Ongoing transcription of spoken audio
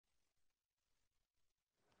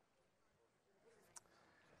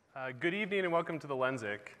Good evening and welcome to the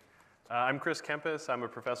Lensic. I'm Chris Kempis. I'm a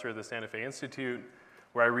professor at the Santa Fe Institute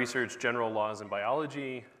where I research general laws in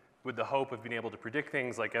biology with the hope of being able to predict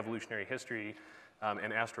things like evolutionary history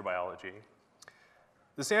and astrobiology.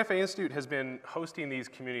 The Santa Fe Institute has been hosting these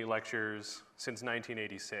community lectures since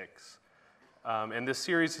 1986. And this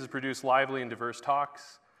series has produced lively and diverse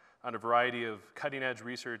talks on a variety of cutting-edge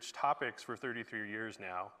research topics for 33 years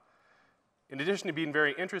now. In addition to being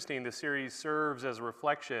very interesting, the series serves as a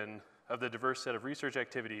reflection of the diverse set of research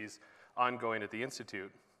activities ongoing at the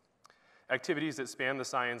Institute. Activities that span the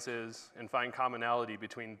sciences and find commonality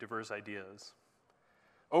between diverse ideas.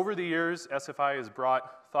 Over the years, SFI has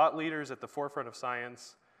brought thought leaders at the forefront of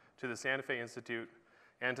science to the Santa Fe Institute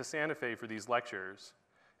and to Santa Fe for these lectures.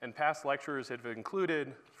 And past lecturers have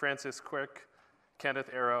included Francis Crick, Kenneth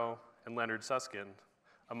Arrow, and Leonard Susskind,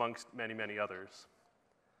 amongst many, many others.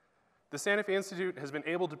 The Santa Fe Institute has been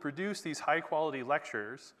able to produce these high-quality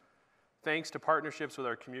lectures thanks to partnerships with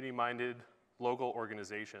our community-minded local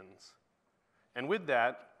organizations. And with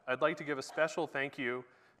that, I'd like to give a special thank you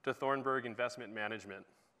to Thornburg Investment Management,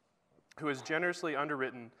 who has generously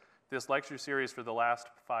underwritten this lecture series for the last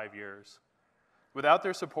 5 years. Without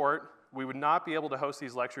their support, we would not be able to host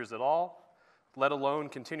these lectures at all, let alone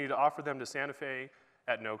continue to offer them to Santa Fe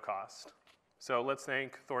at no cost. So let's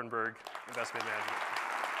thank Thornburg Investment Management.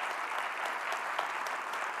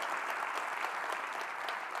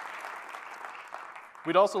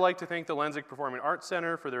 We'd also like to thank the Lensic Performing Arts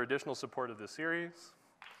Center for their additional support of this series.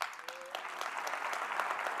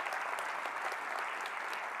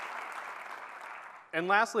 And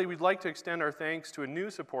lastly, we'd like to extend our thanks to a new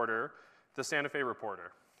supporter, the Santa Fe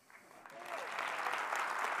Reporter.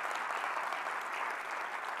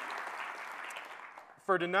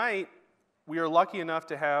 For tonight, we are lucky enough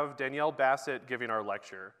to have Danielle Bassett giving our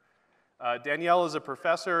lecture. Danielle is a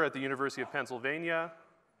professor at the University of Pennsylvania,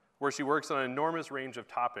 where she works on an enormous range of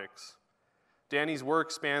topics. Danny's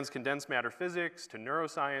work spans condensed matter physics to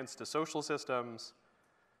neuroscience to social systems.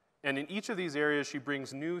 And in each of these areas, she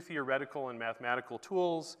brings new theoretical and mathematical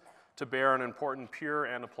tools to bear on important pure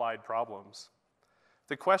and applied problems.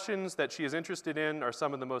 The questions that she is interested in are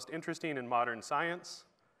some of the most interesting in modern science.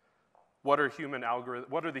 What are the human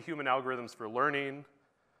algorithms for learning?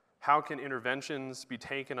 How can interventions be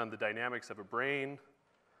taken on the dynamics of a brain?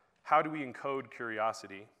 How do we encode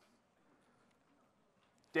curiosity?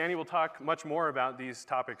 Danny will talk much more about these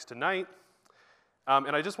topics tonight.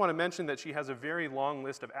 And I just want to mention that she has a very long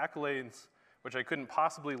list of accolades, which I couldn't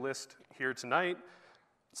possibly list here tonight.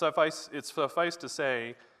 It's suffice to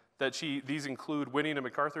say that these include winning a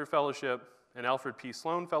MacArthur Fellowship, an Alfred P.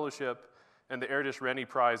 Sloan Fellowship, and the Erdős Renyi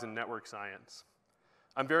Prize in Network Science.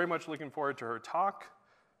 I'm very much looking forward to her talk.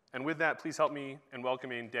 And with that, please help me in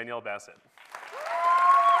welcoming Danielle Bassett.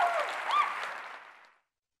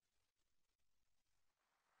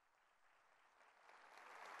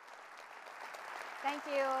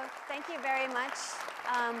 Thank you very much.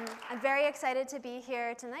 I'm very excited to be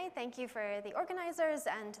here tonight. Thank you for the organizers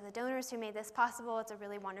and to the donors who made this possible. It's a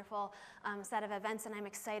really wonderful set of events, and I'm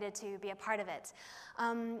excited to be a part of it.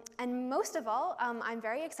 And most of all, I'm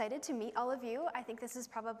very excited to meet all of you. I think this is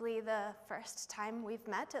probably the first time we've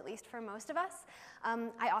met, at least for most of us.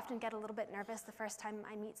 I often get a little bit nervous the first time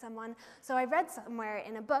I meet someone. So I read somewhere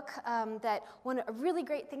in a book that a really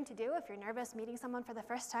great thing to do if you're nervous meeting someone for the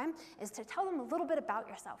first time is to tell them a little bit about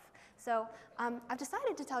yourself. So I've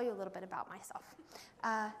decided to tell you a little bit about myself.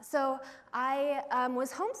 So I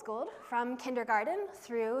was homeschooled from kindergarten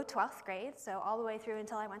through 12th grade, so all the way through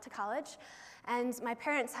until I went to college. And my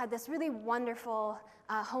parents had this really wonderful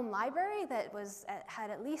home library that had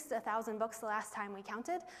at least 1,000 books the last time we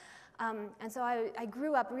counted. And so I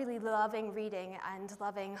grew up really loving reading and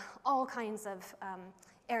loving all kinds of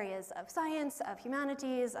areas of science, of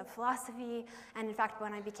humanities, of philosophy, and in fact,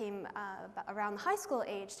 when I became around the high school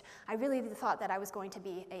age, I really thought that I was going to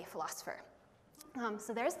be a philosopher.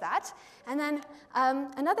 So there's that. And then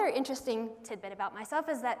another interesting tidbit about myself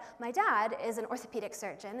is that my dad is an orthopedic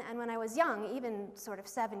surgeon, and when I was young, even sort of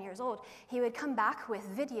 7 years old, he would come back with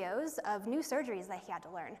videos of new surgeries that he had to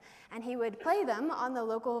learn. And he would play them on the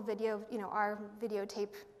local video, our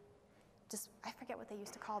videotape, I forget what they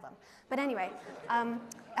used to call them. But anyway, and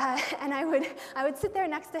I would sit there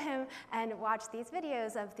next to him and watch these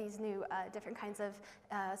videos of these new different kinds of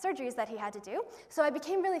surgeries that he had to do. So I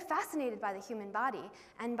became really fascinated by the human body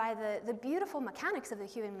and by the beautiful mechanics of the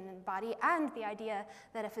human body and the idea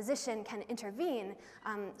that a physician can intervene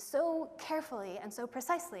so carefully and so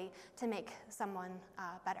precisely to make someone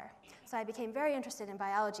better. So I became very interested in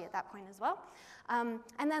biology at that point as well. And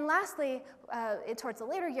then lastly, towards the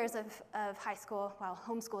later years of high school, well,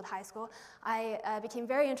 homeschooled high school, I became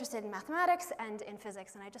very interested in mathematics and in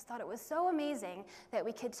physics, and I just thought it was so amazing that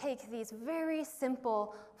we could take these very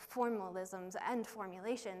simple formalisms and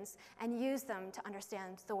formulations and use them to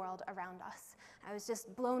understand the world around us. I was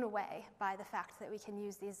just blown away by the fact that we can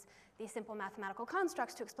use these simple mathematical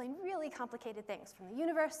constructs to explain really complicated things, from the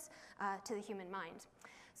universe to the human mind.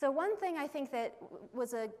 So one thing I think that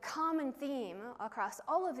was a common theme across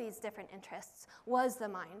all of these different interests was the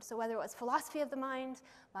mind. So whether it was philosophy of the mind,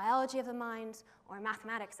 biology of the mind, or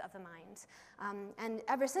mathematics of the mind. And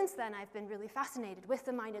ever since then, I've been really fascinated with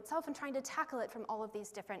the mind itself and trying to tackle it from all of these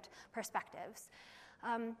different perspectives.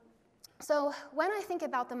 So when I think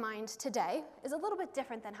about the mind today is a little bit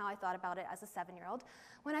different than how I thought about it as a 7-year-old.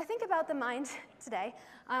 When I think about the mind today,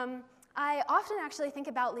 I often actually think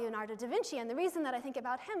about Leonardo da Vinci, and the reason that I think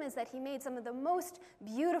about him is that he made some of the most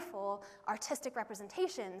beautiful artistic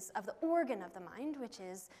representations of the organ of the mind, which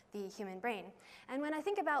is the human brain. And when I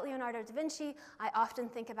think about Leonardo da Vinci, I often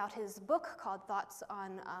think about his book called Thoughts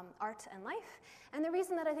on Art and Life. And the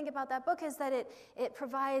reason that I think about that book is that it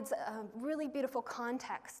provides a really beautiful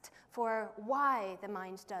context for why the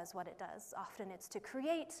mind does what it does. Often it's to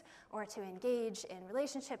create or to engage in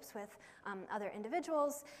relationships with other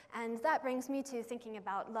individuals. And that brings me to thinking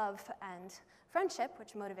about love and friendship,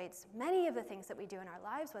 which motivates many of the things that we do in our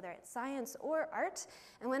lives, whether it's science or art.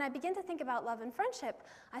 And when I begin to think about love and friendship,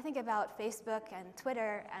 I think about Facebook and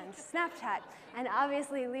Twitter and Snapchat. And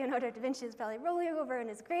obviously, Leonardo da Vinci is probably rolling over in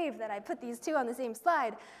his grave that I put these two on the same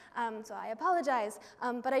slide, so I apologize.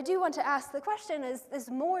 But I do want to ask the question, is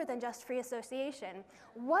more than just free association.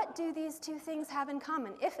 What do these two things have in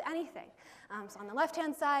common, if anything? So on the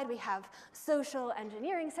left-hand side, we have social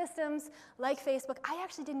engineering systems like Facebook. I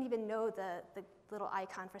actually didn't even know the little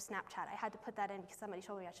icon for Snapchat. I had to put that in because somebody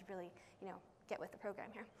told me I should really, get with the program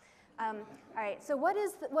here. All right, so what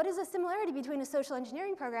is the similarity between a social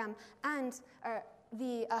engineering program and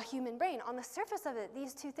the human brain? On the surface of it,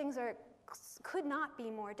 these two things could not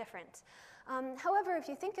be more different. However, if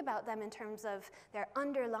you think about them in terms of their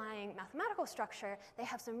underlying mathematical structure, they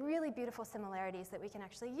have some really beautiful similarities that we can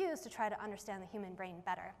actually use to try to understand the human brain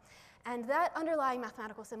better. And that underlying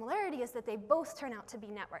mathematical similarity is that they both turn out to be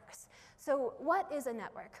networks. So what is a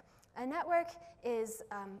network? A network is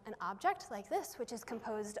an object like this, which is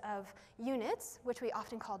composed of units, which we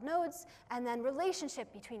often call nodes, and then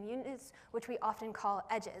relationship between units, which we often call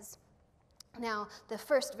edges. Now, the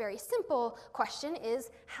first very simple question is,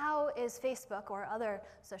 how is Facebook or other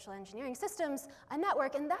social engineering systems a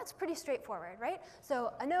network? And that's pretty straightforward, right?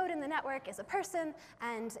 So a node in the network is a person,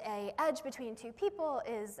 and an edge between two people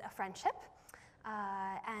is a friendship.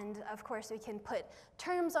 And of course, we can put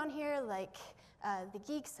terms on here like the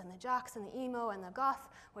geeks and the jocks and the emo and the goth,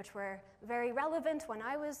 which were very relevant when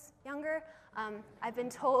I was younger. I've been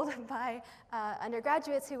told by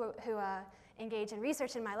undergraduates who engage in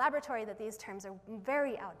research in my laboratory that these terms are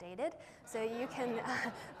very outdated. So you can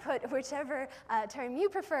put whichever term you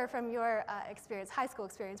prefer from your experience, high school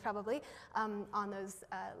experience probably, on those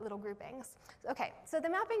little groupings. Okay, so the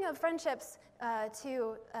mapping of friendships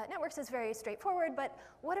to networks is very straightforward, but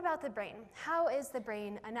what about the brain? How is the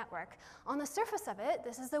brain a network? On the surface of it,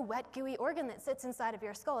 this is a wet, gooey organ that sits inside of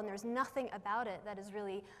your skull, and there's nothing about it that is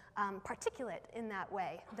really particulate in that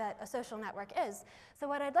way that a social network is. So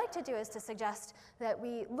what I'd like to do is to suggest that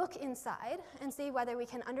we look inside and see whether we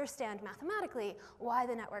can understand mathematically why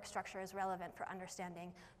the network structure is relevant for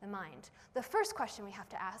understanding the mind. The first question we have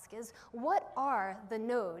to ask is, what are the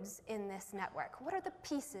nodes in this network? What are the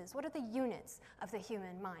pieces? What are the units of the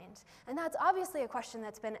human mind? And that's obviously a question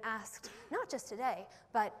that's been asked not just today,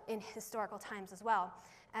 but in historical times as well,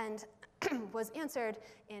 and was answered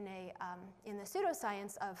in the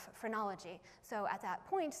pseudoscience of phrenology. So at that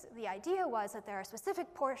point, the idea was that there are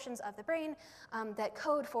specific portions of the brain that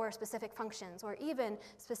code for specific functions, or even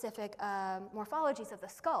specific morphologies of the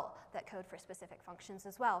skull that code for specific functions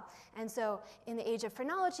as well. And so in the age of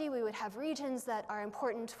phrenology, we would have regions that are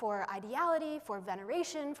important for ideality, for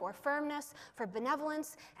veneration, for firmness, for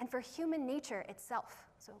benevolence, and for human nature itself.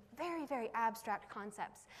 So very, very abstract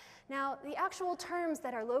concepts. Now, the actual terms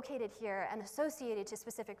that are located here and associated to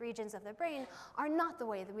specific regions of the brain are not the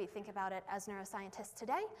way that we think about it as neuroscientists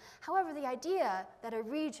today. However, the idea that a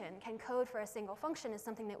region can code for a single function is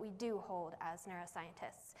something that we do hold as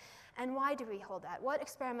neuroscientists. And why do we hold that? What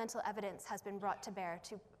experimental evidence has been brought to bear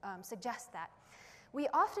to suggest that? We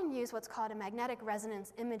often use what's called a magnetic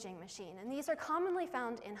resonance imaging machine, and these are commonly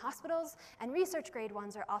found in hospitals, and research-grade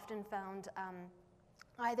ones are often found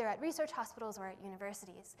either at research hospitals or at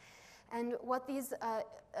universities. And what these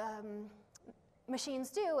machines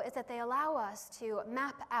do is that they allow us to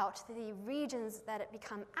map out the regions that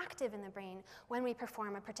become active in the brain when we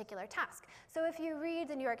perform a particular task. So if you read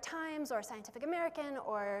the New York Times or Scientific American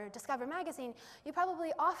or Discover magazine, you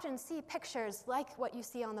probably often see pictures like what you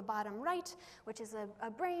see on the bottom right, which is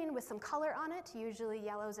a brain with some color on it, usually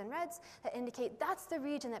yellows and reds, that indicate that's the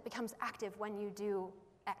region that becomes active when you do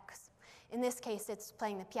X. In this case, it's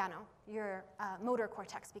playing the piano. Your motor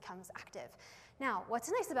cortex becomes active. Now, what's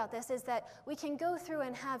nice about this is that we can go through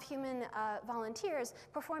and have human volunteers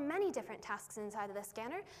perform many different tasks inside of the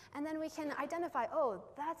scanner, and then we can identify, oh,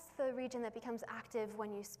 that's the region that becomes active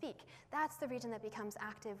when you speak. That's the region that becomes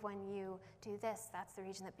active when you do this. That's the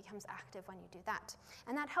region that becomes active when you do that.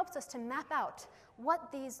 And that helps us to map out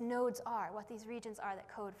what these nodes are, what these regions are that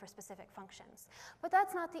code for specific functions. But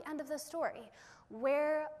that's not the end of the story.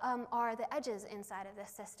 Where are the edges inside of this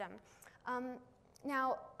system?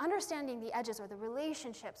 Now, understanding the edges or the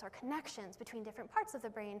relationships or connections between different parts of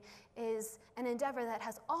the brain is an endeavor that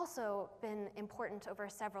has also been important over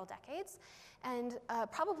several decades. And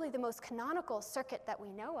probably the most canonical circuit that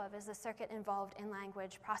we know of is the circuit involved in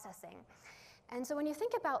language processing. And so when you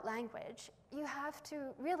think about language, you have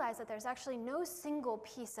to realize that there's actually no single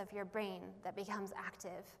piece of your brain that becomes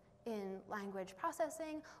active in language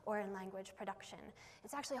processing or in language production.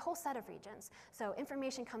 It's actually a whole set of regions. So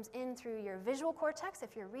information comes in through your visual cortex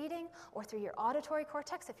if you're reading, or through your auditory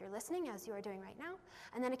cortex if you're listening, as you are doing right now.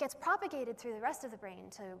 And then it gets propagated through the rest of the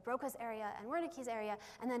brain to Broca's area and Wernicke's area,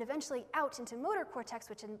 and then eventually out into motor cortex,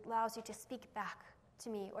 which allows you to speak back to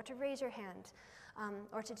me, or to raise your hand,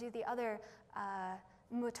 or to do the other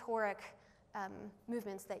motoric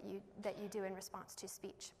movements that you do in response to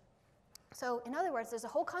speech. So in other words, there's a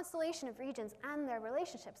whole constellation of regions and their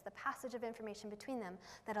relationships, the passage of information between them,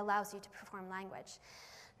 that allows you to perform language.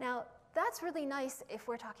 Now, that's really nice if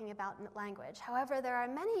we're talking about language. However, there are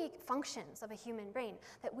many functions of a human brain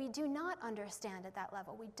that we do not understand at that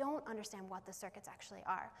level. We don't understand what the circuits actually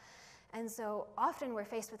are. And so often we're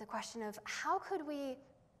faced with the question of how could we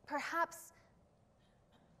perhaps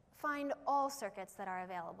find all circuits that are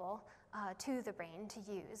available to the brain to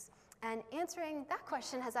use. And answering that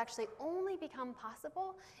question has actually only become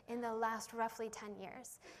possible in the last roughly 10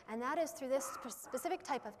 years. And that is through this specific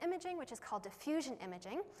type of imaging, which is called diffusion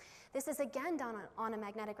imaging. This is again done on a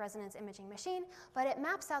magnetic resonance imaging machine, but it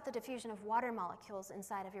maps out the diffusion of water molecules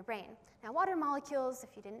inside of your brain. Now, water molecules,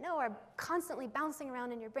 if you didn't know, are constantly bouncing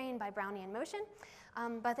around in your brain by Brownian motion,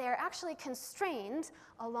 but they are actually constrained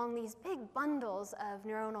along these big bundles of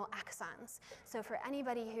neuronal axons. So for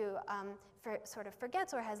anybody who sort of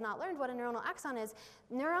forgets or has not learned what a neuronal axon is,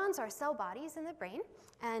 neurons are cell bodies in the brain,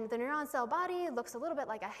 and the neuron cell body looks a little bit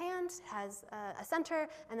like a hand. It has a center,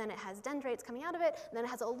 and then it has dendrites coming out of it, and then it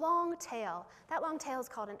has a long tail. That long tail is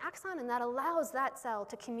called an axon, and that allows that cell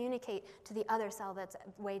to communicate to the other cell that's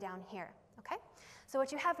way down here, okay? So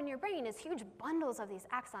what you have in your brain is huge bundles of these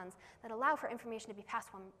axons that allow for information to be passed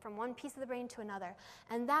from one piece of the brain to another.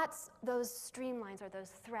 And that's those streamlines or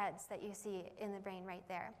those threads that you see in the brain right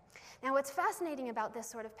there. Now, what's fascinating about this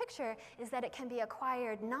sort of picture is that it can be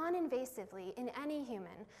acquired non-invasively in any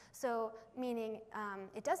human. So meaning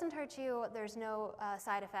it doesn't hurt you, there's no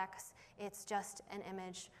side effects, it's just an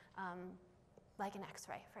image like an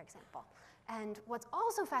X-ray, for example. And what's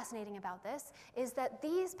also fascinating about this is that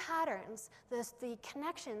these patterns, the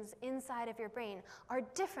connections inside of your brain, are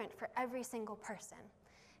different for every single person.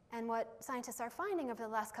 And what scientists are finding over the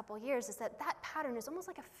last couple of years is that that pattern is almost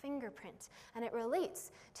like a fingerprint, and it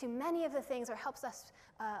relates to many of the things, or helps us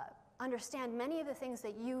understand many of the things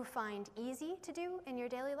that you find easy to do in your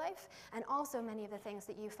daily life, and also many of the things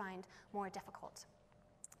that you find more difficult.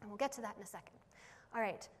 And we'll get to that in a second. All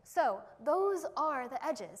right, so those are the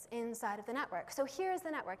edges inside of the network. So here's the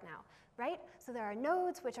network now, right? So there are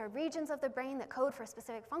nodes, which are regions of the brain that code for a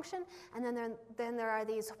specific function, and then there are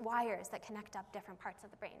these wires that connect up different parts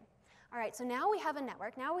of the brain. All right, so now we have a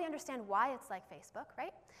network. Now we understand why it's like Facebook,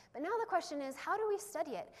 right? But now the question is, how do we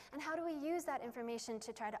study it? And how do we use that information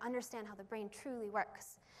to try to understand how the brain truly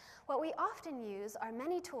works? What we often use are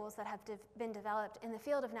many tools that have been developed in the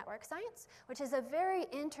field of network science, which is a very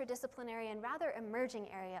interdisciplinary and rather emerging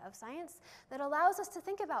area of science that allows us to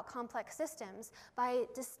think about complex systems by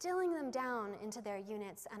distilling them down into their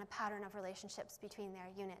units and a pattern of relationships between their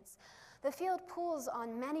units. The field pulls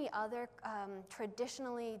on many other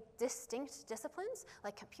traditionally distinct disciplines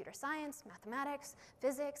like computer science, mathematics,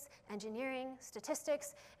 physics, engineering,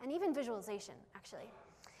 statistics, and even visualization, actually.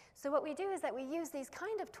 So what we do is that we use these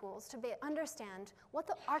kind of tools to understand what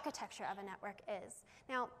the architecture of a network is.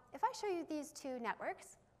 Now, if I show you these two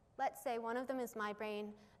networks, let's say one of them is my brain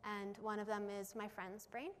and one of them is my friend's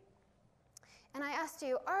brain. And I asked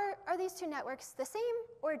you, are these two networks the same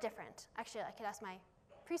or different? Actually, I could ask my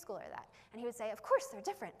preschooler that, and he would say, of course they're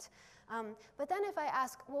different. But then if I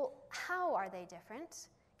ask, well, how are they different?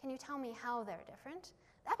 Can you tell me how they're different?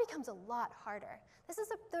 That becomes a lot harder.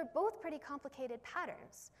 They're both pretty complicated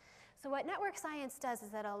patterns. So what network science does is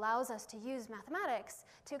that it allows us to use mathematics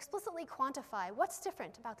to explicitly quantify what's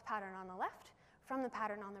different about the pattern on the left from the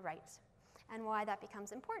pattern on the right. And why that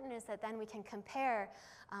becomes important is that then we can compare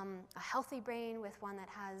a healthy brain with one that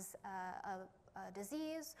has a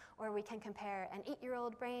disease, or we can compare an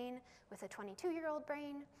 8-year-old brain with a 22-year-old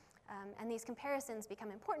brain. And these comparisons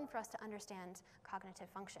become important for us to understand cognitive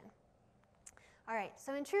function. All right,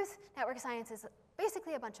 so in truth, network science is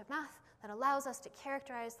basically a bunch of math that allows us to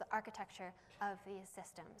characterize the architecture of these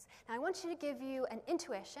systems. Now, I want you to give you an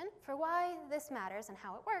intuition for why this matters and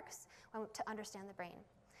how it works to understand the brain.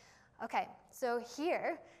 Okay, so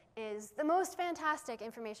here is the most fantastic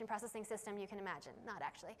information processing system you can imagine. Not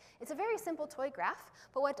actually. It's a very simple toy graph,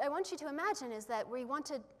 but what I want you to imagine is that we want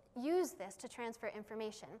to use this to transfer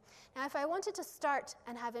information. Now, if I wanted to start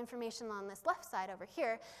and have information on this left side over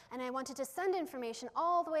here, and I wanted to send information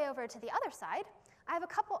all the way over to the other side, I have a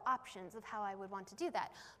couple options of how I would want to do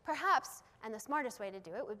that. Perhaps, and the smartest way to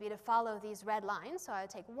do it would be to follow these red lines. So I would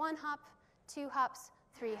take 1 hop, 2 hops,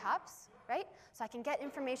 3 hops, right? So I can get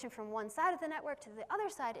information from one side of the network to the other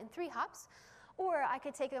side in 3 hops. Or I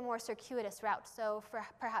could take a more circuitous route. So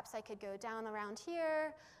perhaps I could go down around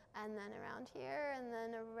here, and then around here, and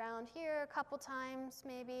then around here a couple times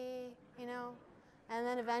maybe, you know, and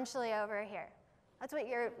then eventually over here. That's what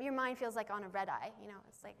your mind feels like on a red eye, you know.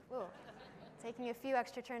 It's like, whoa, taking a few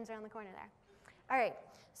extra turns around the corner there. All right,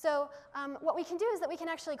 so what we can do is that we can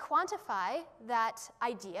actually quantify that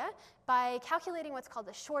idea by calculating what's called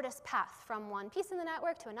the shortest path from one piece in the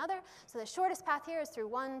network to another. So the shortest path here is through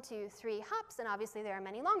 1, 2, 3 hops, and obviously there are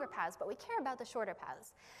many longer paths, but we care about the shorter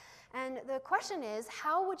paths. And the question is,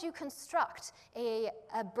 how would you construct a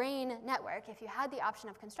brain network, if you had the option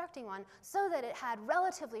of constructing one, so that it had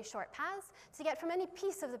relatively short paths to get from any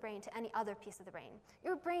piece of the brain to any other piece of the brain?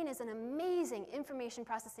 Your brain is an amazing information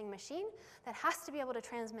processing machine that has to be able to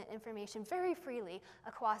transmit information very freely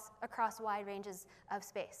across wide ranges of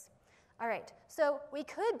space. All right, so we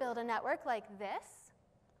could build a network like this,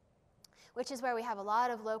 which is where we have a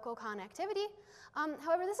lot of local connectivity.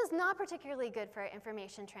 However, this is not particularly good for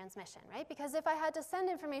information transmission, right? Because if I had to send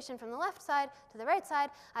information from the left side to the right side,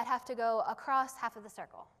 I'd have to go across half of the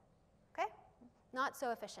circle, okay? Not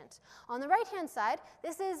so efficient. On the right-hand side,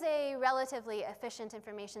 this is a relatively efficient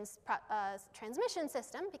information transmission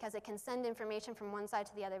system because it can send information from one side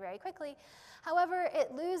to the other very quickly. However,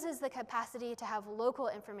 it loses the capacity to have local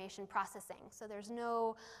information processing. So there's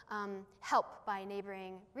no help by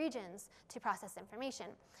neighboring regions to process information.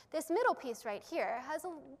 This middle piece right here has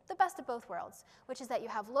the best of both worlds, which is that you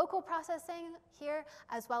have local processing here,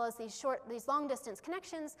 as well as these long-distance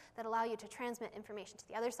connections that allow you to transmit information to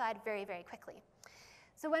the other side very, very quickly.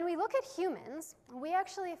 So when we look at humans, we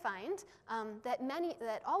actually find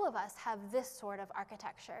that all of us have this sort of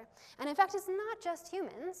architecture. And in fact, it's not just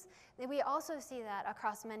humans. We also see that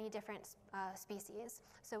across many different species.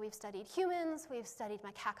 So we've studied humans, we've studied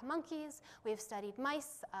macaque monkeys, we've studied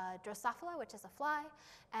mice, Drosophila, which is a fly,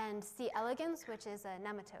 and C. elegans, which is a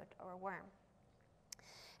nematode or worm.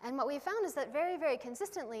 And what we found is that very, very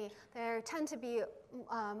consistently, there tend to be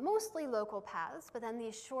mostly local paths, but then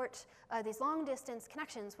these long-distance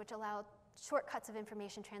connections which allow shortcuts of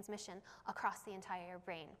information transmission across the entire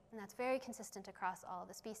brain. And that's very consistent across all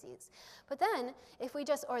the species. But then, if we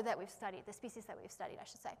just, or that we've studied, the species that we've studied, I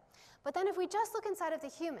should say. But then if we just look inside of the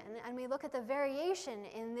human and we look at the variation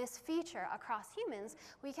in this feature across humans,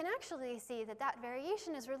 we can actually see that that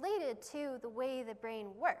variation is related to the way the brain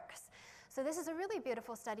works. So this is a really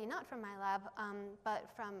beautiful study, not from my lab, but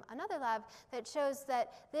from another lab, that shows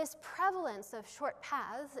that this prevalence of short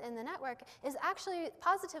paths in the network is actually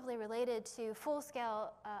positively related to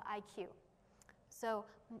full-scale IQ. So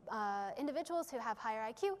individuals who have higher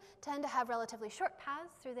IQ tend to have relatively short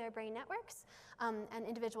paths through their brain networks, and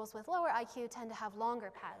individuals with lower IQ tend to have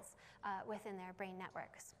longer paths within their brain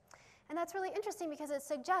networks. And that's really interesting because it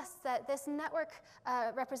suggests that this network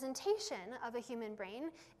representation of a human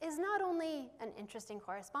brain is not only an interesting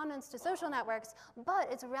correspondence to social networks, but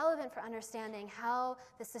it's relevant for understanding how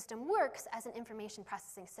the system works as an information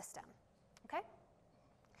processing system. Okay?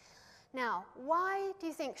 Now, why do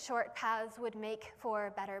you think short paths would make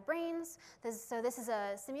for better brains? So this is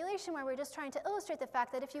a simulation where we're just trying to illustrate the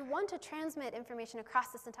fact that if you want to transmit information across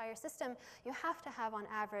this entire system, you have to have, on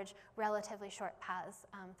average, relatively short paths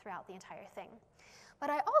throughout the entire thing. But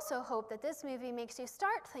I also hope that this movie makes you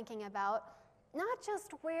start thinking about not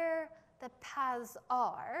just where the paths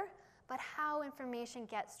are, but how information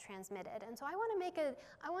gets transmitted. And so I want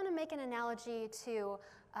to make an analogy to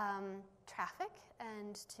traffic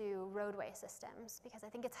and to roadway systems, because I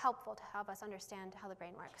think it's helpful to help us understand how the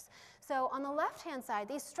brain works. So on the left-hand side,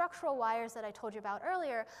 these structural wires that I told you about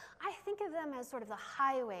earlier, I think of them as sort of the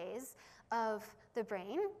highways of the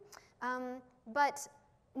brain. But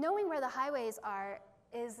knowing where the highways are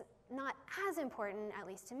is not as important, at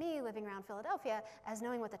least to me, living around Philadelphia, as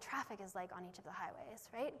knowing what the traffic is like on each of the highways,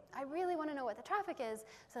 right? I really want to know what the traffic is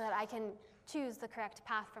so that I can choose the correct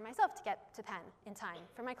path for myself to get to Penn in time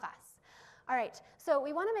for my class. All right, so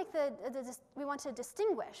we want to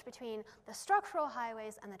distinguish between the structural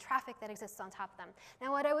highways and the traffic that exists on top of them.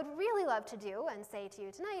 Now, what I would really love to do and say to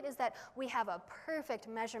you tonight is that we have a perfect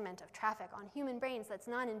measurement of traffic on human brains that's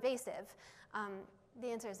non-invasive. The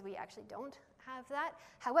answer is we actually don't have that.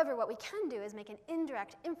 However, what we can do is make an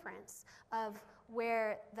indirect inference of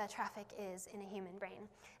where the traffic is in a human brain.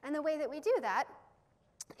 And the way that we do that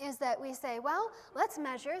is that we say, well, let's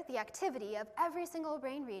measure the activity of every single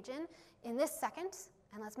brain region in this second,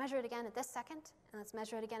 and let's measure it again at this second, and let's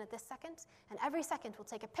measure it again at this second, and every second we'll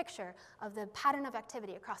take a picture of the pattern of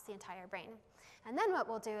activity across the entire brain. And then what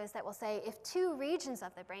we'll do is that we'll say if two regions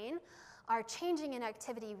of the brain are changing in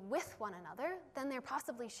activity with one another, then they're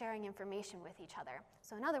possibly sharing information with each other.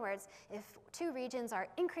 So in other words, if two regions are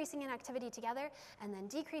increasing in activity together, and then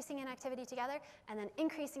decreasing in activity together, and then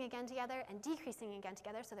increasing again together, and decreasing again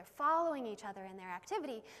together, so they're following each other in their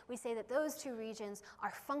activity, we say that those two regions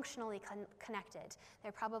are functionally connected.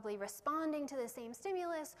 They're probably responding to the same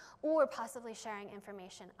stimulus, or possibly sharing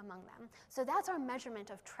information among them. So that's our measurement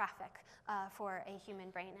of traffic for a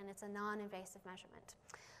human brain, and it's a non-invasive measurement.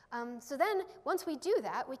 So then, once we do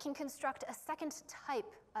that, we can construct a second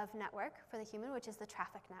type of network for the human, which is the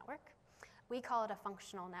traffic network. We call it a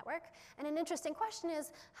functional network. And an interesting question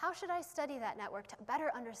is, how should I study that network to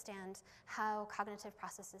better understand how cognitive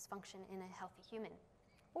processes function in a healthy human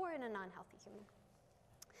or in a non-healthy human?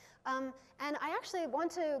 And I actually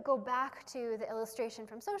want to go back to the illustration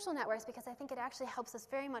from social networks because I think it actually helps us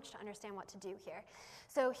very much to understand what to do here.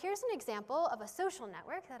 So here's an example of a social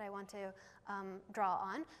network that I want to draw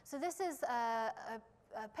on. So this is a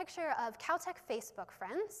picture of Caltech Facebook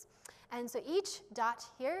friends. And so each dot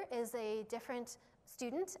here is a different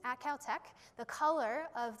student at Caltech. The color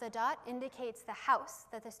of the dot indicates the house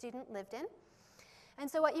that the student lived in. And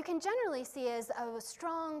so what you can generally see is a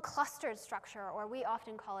strong clustered structure, or we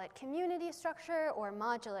often call it community structure or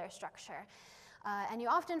modular structure. And you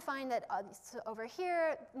often find that so over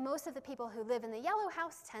here, most of the people who live in the yellow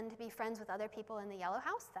house tend to be friends with other people in the yellow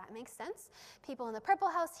house. That makes sense. People in the purple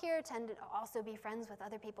house here tend to also be friends with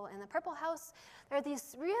other people in the purple house. There are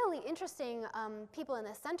these really interesting people in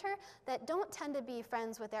the center that don't tend to be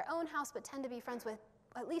friends with their own house, but tend to be friends with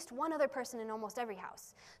at least one other person in almost every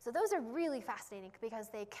house. So those are really fascinating because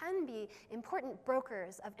they can be important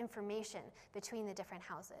brokers of information between the different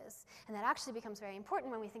houses. And that actually becomes very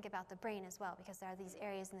important when we think about the brain as well, because there are these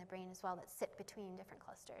areas in the brain as well that sit between different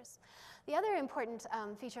clusters. The other important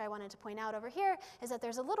feature I wanted to point out over here is that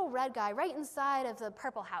there's a little red guy right inside of the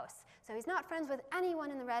purple house. So he's not friends with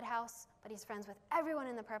anyone in the red house, but he's friends with everyone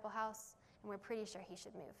in the purple house, and we're pretty sure he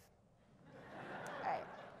should move. All right.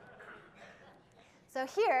 So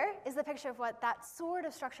here is the picture of what that sort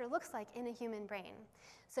of structure looks like in a human brain.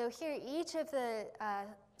 So here, each of the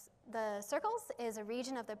circles is a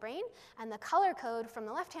region of the brain, and the color code from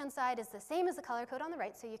the left-hand side is the same as the color code on the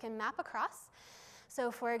right, so you can map across.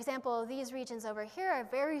 So for example, these regions over here are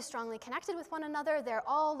very strongly connected with one another. They're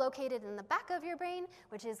all located in the back of your brain,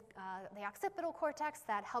 which is the occipital cortex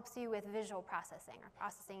that helps you with visual processing, or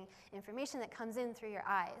processing information that comes in through your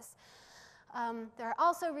eyes. There are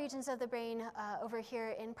also regions of the brain over here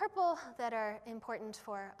in purple that are important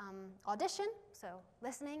for audition, so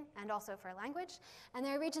listening, and also for language. And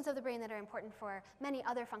there are regions of the brain that are important for many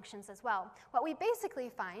other functions as well. What we basically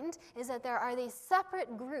find is that there are these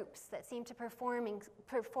separate groups that seem to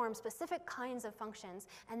perform specific kinds of functions,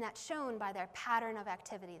 and that's shown by their pattern of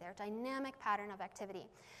activity, their dynamic pattern of activity.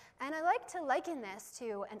 And I like to liken this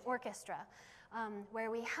to an orchestra,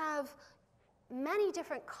 where we have many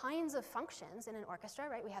different kinds of functions in an orchestra,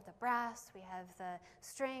 right? We have the brass, we have the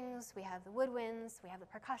strings, we have the woodwinds, we have the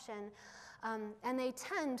percussion, and they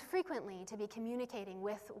tend frequently to be communicating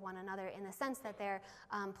with one another in the sense that they're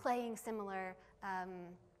playing similar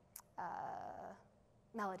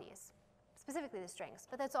melodies, specifically the strings,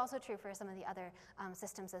 but that's also true for some of the other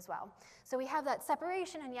systems as well. So we have that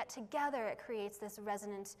separation, and yet together it creates this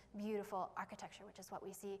resonant, beautiful architecture, which is what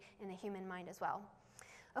we see in the human mind as well.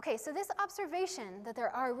 Okay, so this observation that there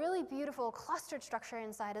are really beautiful clustered structure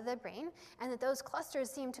inside of the brain and that those clusters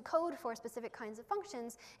seem to code for specific kinds of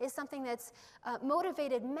functions is something that's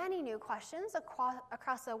motivated many new questions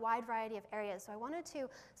across a wide variety of areas. So I wanted to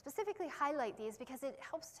specifically highlight these because it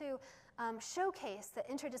helps to showcase the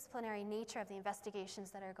interdisciplinary nature of the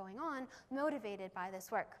investigations that are going on motivated by this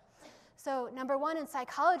work. So number one, in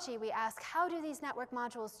psychology, we ask, how do these network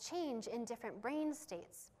modules change in different brain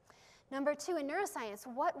states? Number two, in neuroscience,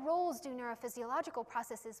 what roles do neurophysiological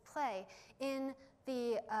processes play in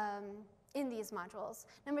these modules?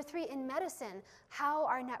 Number three, in medicine, how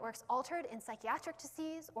are networks altered in psychiatric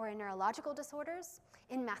disease or in neurological disorders?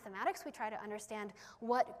 In mathematics, we try to understand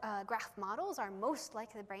what graph models are most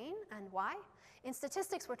like the brain and why. In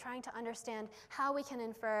statistics, we're trying to understand how we can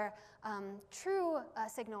infer true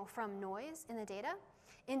signal from noise in the data.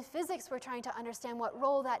 In physics, we're trying to understand what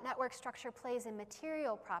role that network structure plays in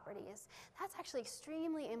material properties. That's actually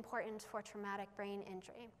extremely important for traumatic brain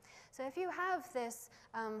injury. So if you have this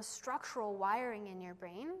structural wiring in your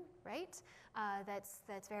brain, right,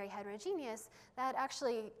 that's very heterogeneous, that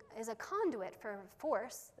actually is a conduit for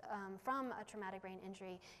force from a traumatic brain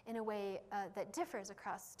injury in a way that differs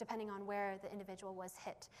across depending on where the individual was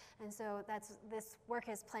hit. And so this work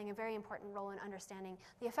is playing a very important role in understanding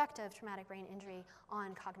the effect of traumatic brain injury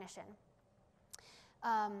on cognition.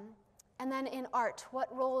 And then in art,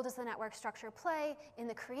 what role does the network structure play in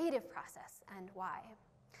the creative process and why?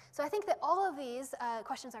 So I think that all of these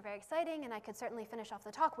questions are very exciting, and I could certainly finish off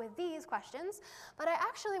the talk with these questions, but I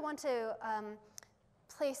actually want to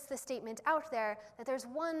place the statement out there that there's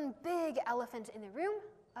one big elephant in the room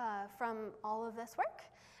from all of this work,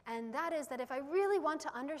 and that is that if I really want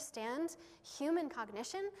to understand human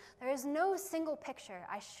cognition, there is no single picture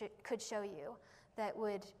I could show you that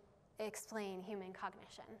would explain human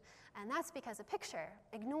cognition. And that's because a picture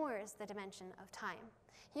ignores the dimension of time.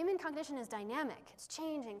 Human cognition is dynamic. It's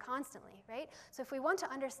changing constantly, right? So if we want to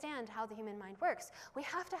understand how the human mind works, we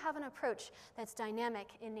have to have an approach that's dynamic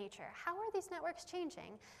in nature. How are these networks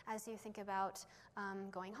changing as you think about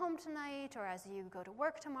going home tonight or as you go to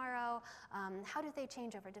work tomorrow? How do they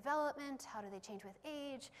change over development? How do they change with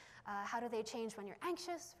age? How do they change when you're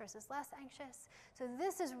anxious versus less anxious? So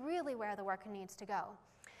this is really where the work needs to go.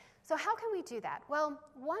 So how can we do that? Well,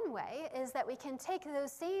 one way is that we can take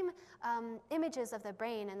those same images of the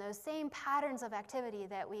brain and those same patterns of activity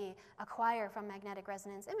that we acquire from magnetic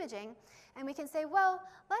resonance imaging, and we can say, well,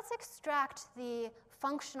 let's extract the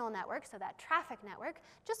functional network, so that traffic network,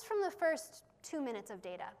 just from the first 2 minutes of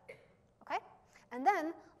data, okay? And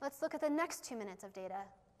then let's look at the next 2 minutes of data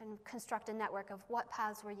and construct a network of what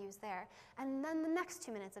paths were used there. And then the next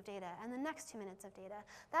 2 minutes of data, and the next 2 minutes of data.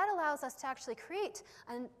 That allows us to actually create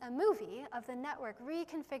a movie of the network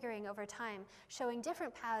reconfiguring over time, showing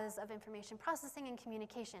different paths of information processing and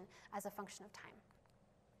communication as a function of time.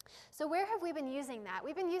 So where have we been using that?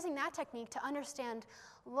 We've been using that technique to understand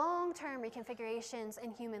long-term reconfigurations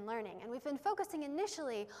in human learning. And we've been focusing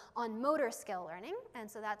initially on motor skill learning. And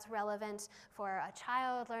so that's relevant for a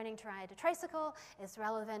child learning to ride a tricycle. It's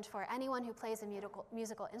relevant for anyone who plays a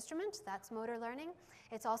musical instrument. That's motor learning.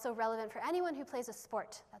 It's also relevant for anyone who plays a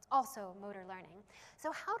sport. That's also motor learning.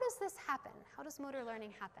 So how does this happen? How does motor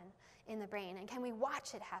learning happen in the brain? And can we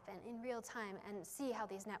watch it happen in real time and see how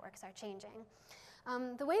these networks are changing?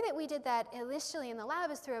 The way that we did that initially in the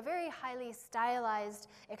lab is through a very highly stylized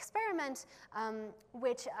experiment,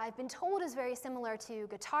 which I've been told is very similar to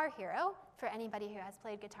Guitar Hero, for anybody who has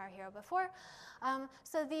played Guitar Hero before.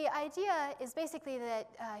 So the idea is basically that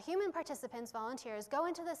human participants, volunteers, go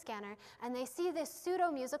into the scanner and they see this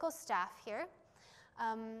pseudo-musical staff here.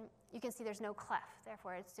 You can see there's no clef,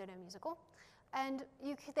 therefore it's pseudo-musical. And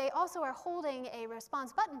they also are holding a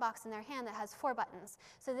response button box in their hand that has 4 buttons.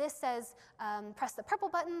 So this says, press the purple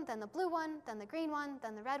button, then the blue one, then the green one,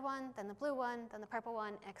 then the red one, then the blue one, then the purple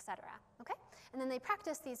one, etc. Okay? And then they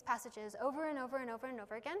practice these passages over and over and over and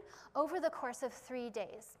over again over the course of 3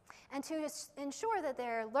 days. And to ensure that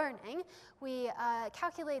they're learning, we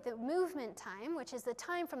calculate the movement time, which is the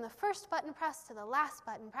time from the first button press to the last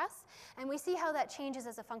button press, and we see how that changes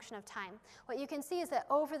as a function of time. What you can see is that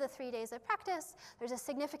over the 3 days of practice, there's a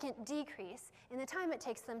significant decrease in the time it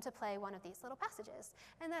takes them to play one of these little passages.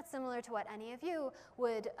 And that's similar to what any of you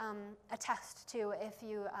would attest to if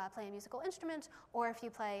you play a musical instrument, or if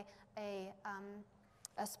you play a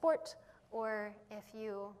sport, or if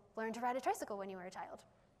you learned to ride a tricycle when you were a child.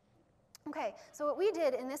 Okay, so what we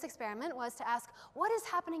did in this experiment was to ask, what is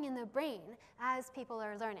happening in the brain as people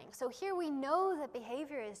are learning? So here we know that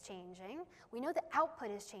behavior is changing, we know that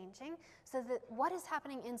output is changing, so that what is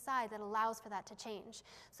happening inside that allows for that to change?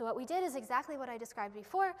 So what we did is exactly what I described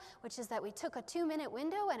before, which is that we took a 2-minute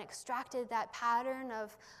window and extracted that pattern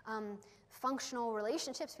of functional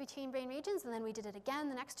relationships between brain regions, and then we did it again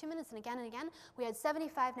the next 2 minutes and again and again. We had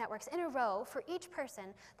 75 networks in a row for each person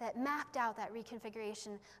that mapped out that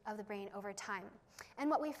reconfiguration of the brain over time. And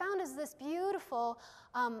what we found is this beautiful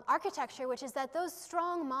architecture, which is that those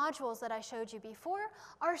strong modules that I showed you before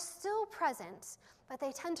are still present, but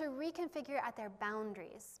they tend to reconfigure at their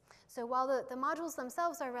boundaries. So while the modules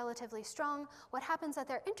themselves are relatively strong, what happens at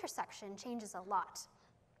their intersection changes a lot.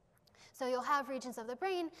 So you'll have regions of the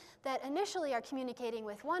brain that initially are communicating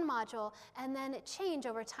with one module and then change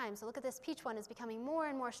over time. So look at this peach one is becoming more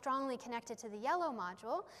and more strongly connected to the yellow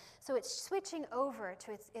module. So it's switching over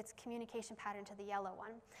to its communication pattern to the yellow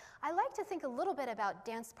one. I like to think a little bit about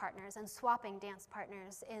dance partners and swapping dance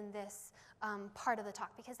partners in this part of the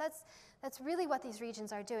talk, because that's really what these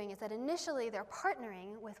regions are doing, is that initially they're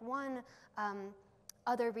partnering with one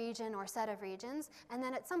other region or set of regions, and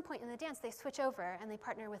then at some point in the dance they switch over and they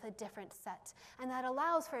partner with a different set. And that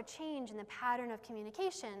allows for a change in the pattern of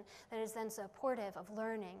communication that is then supportive of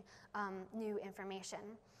learning new information.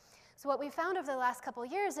 So what we found over the last couple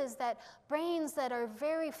of years is that brains that are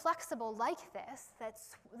very flexible like this,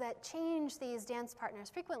 that change these dance partners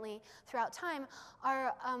frequently throughout time,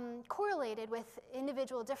 are correlated with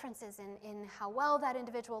individual differences in how well that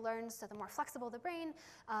individual learns. So the more flexible the brain,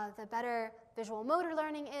 the better visual motor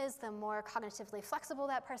learning is, the more cognitively flexible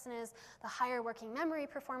that person is, the higher working memory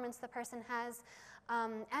performance the person has,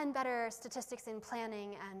 and better statistics in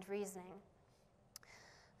planning and reasoning.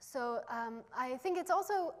 So I think it's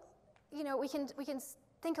also, we can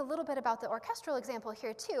think a little bit about the orchestral example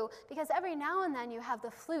here too, because every now and then you have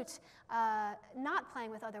the flute not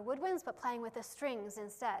playing with other woodwinds, but playing with the strings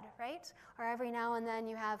instead, right? Or every now and then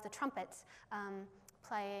you have the trumpet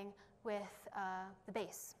playing with the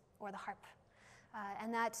bass or the harp.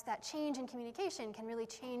 And that change in communication can really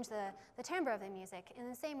change the timbre of the music in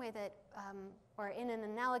the same way that, or in an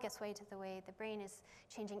analogous way to the way the brain is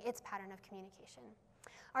changing its pattern of communication.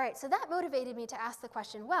 All right, so that motivated me to ask the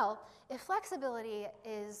question, well, if flexibility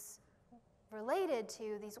is related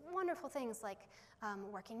to these wonderful things like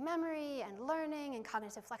working memory and learning and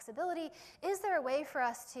cognitive flexibility, is there a way for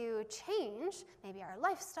us to change maybe our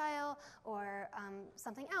lifestyle or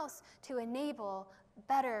something else to enable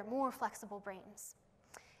better, more flexible brains?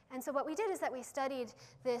 And so what we did is that we studied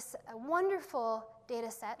this wonderful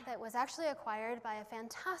data set that was actually acquired by a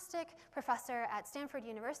fantastic professor at Stanford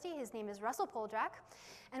University. His name is Russell Poldrack.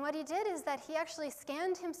 And what he did is that he actually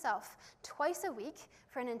scanned himself twice a week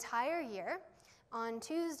for an entire year. On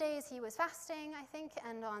Tuesdays he was fasting, I think,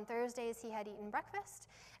 and on Thursdays he had eaten breakfast.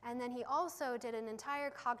 And then he also did an entire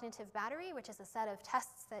cognitive battery, which is a set of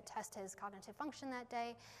tests that test his cognitive function that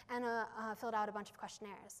day, and filled out a bunch of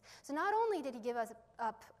questionnaires. So not only did he give us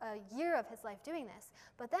up a year of his life doing this,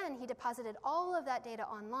 but then he deposited all of that data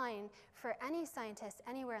online for any scientist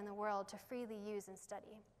anywhere in the world to freely use and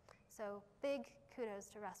study. So big kudos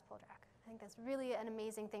to Russ Poldrack. I think that's really an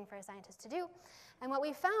amazing thing for a scientist to do. And what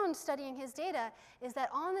we found studying his data is that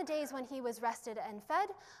on the days when he was rested and fed,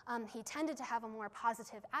 he tended to have a more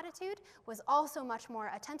positive attitude, was also much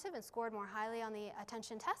more attentive and scored more highly on the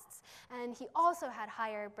attention tests, and he also had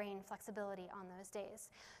higher brain flexibility on those days.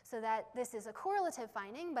 So that this is a correlative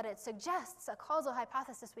finding, but it suggests a causal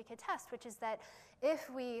hypothesis we could test, which is that if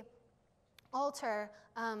we alter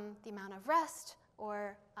the amount of rest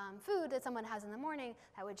or food that someone has in the morning,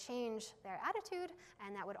 that would change their attitude,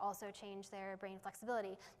 and that would also change their brain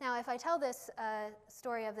flexibility. Now, if I tell this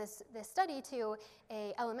story of this study to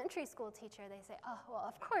an elementary school teacher, they say, oh, well,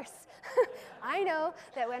 of course. I know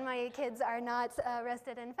that when my kids are not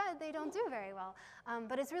rested and fed, they don't do very well.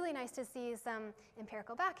 But it's really nice to see some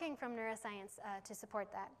empirical backing from neuroscience to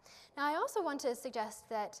support that. Now, I also want to suggest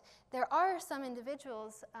that there are some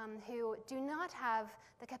individuals who do not have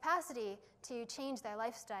the capacity to change their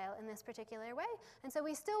lifestyle in this particular way, and so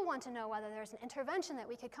we still want to know whether there's an intervention that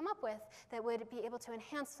we could come up with that would be able to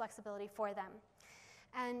enhance flexibility for them.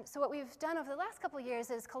 And so what we've done over the last couple of years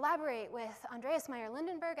is collaborate with Andreas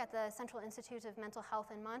Meyer-Lindenberg at the Central Institute of Mental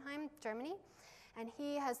Health in Mannheim, Germany. And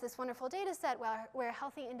he has this wonderful data set where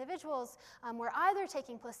healthy individuals were either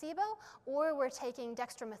taking placebo or were taking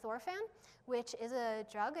dextromethorphan, which is a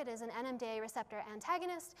drug. It is an NMDA receptor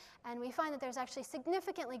antagonist. And we find that there's actually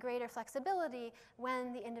significantly greater flexibility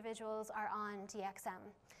when the individuals are on DXM.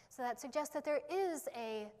 So that suggests that there is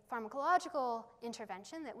a pharmacological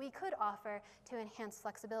intervention that we could offer to enhance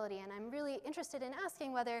flexibility. And I'm really interested in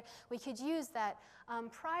asking whether we could use that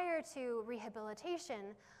prior to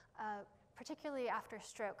rehabilitation, particularly after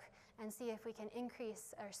stroke, and see if we can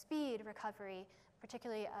increase or speed recovery,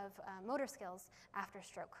 particularly of motor skills after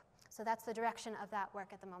stroke. So that's the direction of that work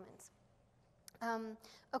at the moment.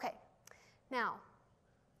 Okay, now,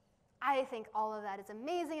 I think all of that is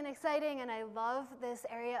amazing and exciting, and I love this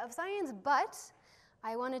area of science, but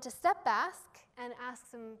I wanted to step back and ask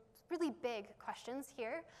some really big questions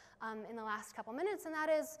here in the last couple minutes, and that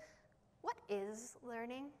is, what is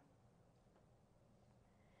learning?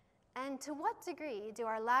 And to what degree do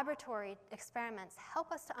our laboratory experiments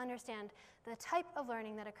help us to understand the type of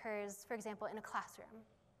learning that occurs, for example, in a classroom,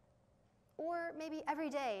 or maybe every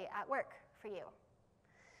day at work for you?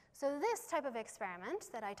 So this type of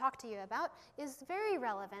experiment that I talked to you about is very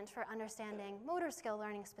relevant for understanding motor skill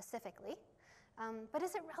learning specifically, but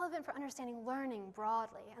is it relevant for understanding learning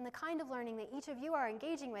broadly and the kind of learning that each of you are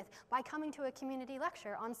engaging with by coming to a community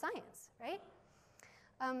lecture on science, right?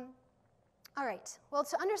 All right, well,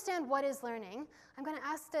 to understand what is learning, I'm going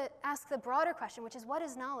to ask the broader question, which is what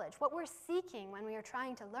is knowledge? What we're seeking when we are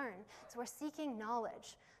trying to learn. So we're seeking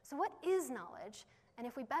knowledge. So what is knowledge? And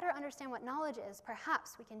if we better understand what knowledge is,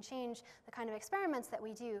 perhaps we can change the kind of experiments that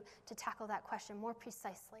we do to tackle that question more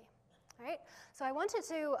precisely. All right? So I wanted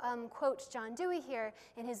to quote John Dewey here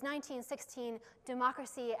in his 1916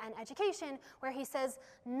 Democracy and Education, where he says,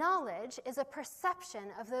 "Knowledge is a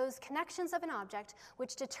perception of those connections of an object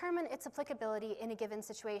which determine its applicability in a given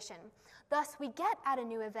situation. Thus, we get at a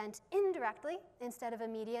new event indirectly instead of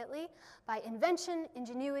immediately by invention,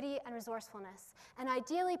 ingenuity, and resourcefulness. And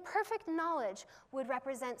ideally, perfect knowledge would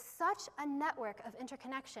represent such a network of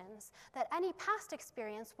interconnections that any past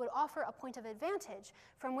experience would offer a point of advantage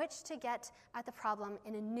from which to get at the problem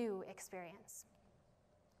in a new experience."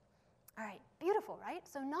 All right, beautiful, right?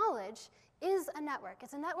 So knowledge is a network.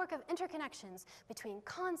 It's a network of interconnections between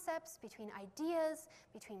concepts, between ideas,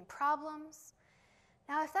 between problems.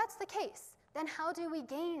 Now, if that's the case, then how do we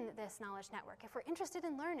gain this knowledge network? If we're interested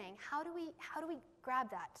in learning, how do we grab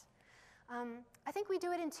that? I think we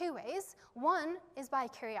do it in two ways. One is by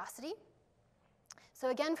curiosity. So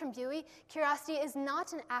again, from Dewey, curiosity is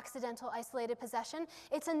not an accidental, isolated possession.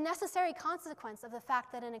 It's a necessary consequence of the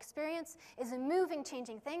fact that an experience is a moving,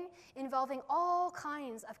 changing thing involving all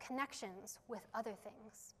kinds of connections with other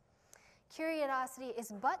things. Curiosity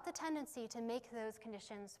is but the tendency to make those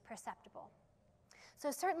conditions perceptible. So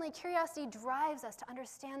certainly curiosity drives us to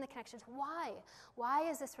understand the connections. Why? Why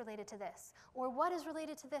is this related to this? Or what is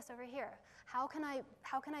related to this over here? How can I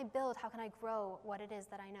build, how can I grow what it is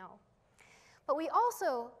that I know? But we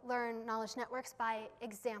also learn knowledge networks by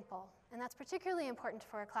example, and that's particularly important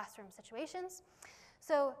for classroom situations.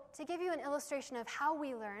 So to give you an illustration of how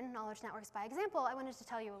we learn knowledge networks by example, I wanted to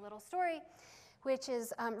tell you a little story, which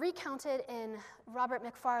is recounted in Robert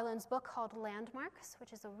McFarlane's book called Landmarks,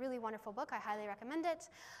 which is a really wonderful book. I highly recommend it.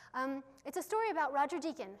 It's a story about Roger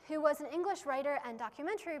Deakin, who was an English writer and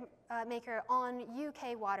documentary maker on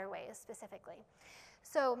UK waterways specifically.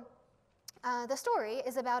 So the story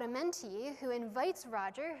is about a mentee who invites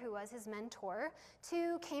Roger, who was his mentor,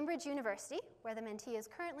 to Cambridge University, where the mentee is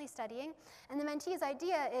currently studying. And the mentee's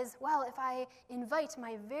idea is, well, if I invite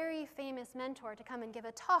my very famous mentor to come and give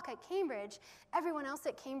a talk at Cambridge, everyone else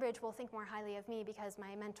at Cambridge will think more highly of me because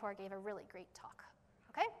my mentor gave a really great talk.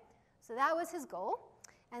 Okay? So that was his goal.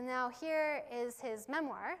 And now here is his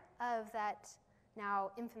memoir of that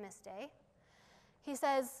now infamous day. He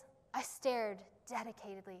says, "I stared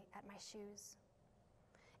dedicatedly at my shoes.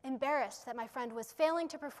 Embarrassed that my friend was failing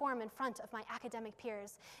to perform in front of my academic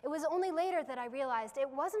peers, it was only later that I realized it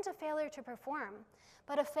wasn't a failure to perform,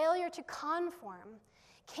 but a failure to conform.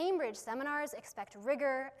 Cambridge seminars expect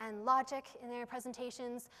rigor and logic in their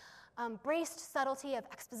presentations, braced subtlety of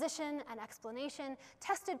exposition and explanation,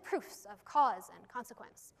 tested proofs of cause and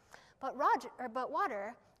consequence. But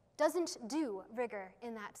water doesn't do rigor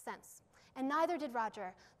in that sense. And neither did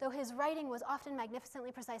Roger, though his writing was often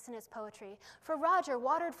magnificently precise in its poetry. For Roger,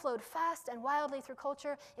 water flowed fast and wildly through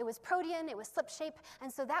culture. It was protean, it was slipshape, and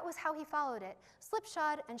so that was how he followed it.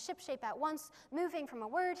 Slipshod and shipshape at once, moving from a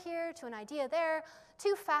word here to an idea there,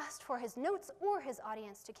 too fast for his notes or his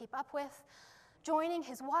audience to keep up with, joining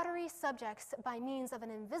his watery subjects by means of an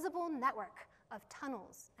invisible network of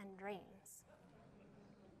tunnels and drains."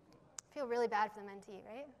 Feel really bad for the mentee,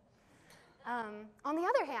 right? On the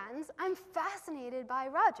other hand, I'm fascinated by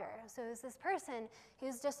Roger. So it's this person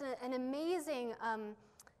who's just an amazing,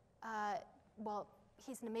 well,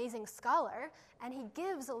 he's an amazing scholar, and he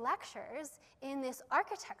gives lectures in this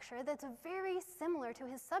architecture that's very similar to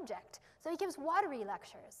his subject. So he gives watery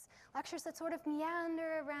lectures, lectures that sort of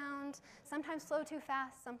meander around, sometimes flow too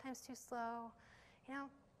fast, sometimes too slow. You know,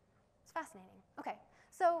 it's fascinating. Okay,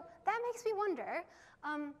 so that makes me wonder,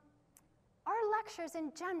 are lectures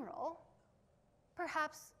in general,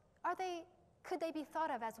 perhaps, could they be thought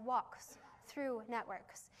of as walks through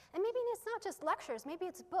networks? And maybe it's not just lectures, maybe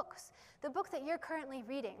it's books. The book that you're currently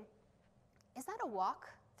reading, is that a walk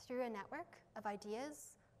through a network of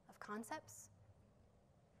ideas, of concepts?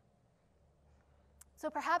 So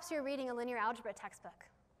perhaps you're reading a linear algebra textbook.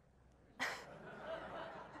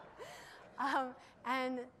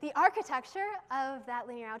 And the architecture of that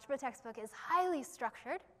linear algebra textbook is highly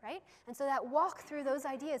structured, right? And so that walk through those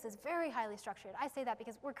ideas is very highly structured. I say that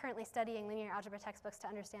because we're currently studying linear algebra textbooks to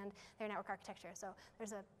understand their network architecture, so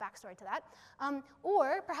there's a backstory to that.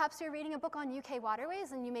 Or perhaps you're reading a book on UK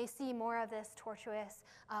waterways, and you may see more of this tortuous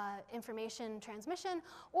information transmission.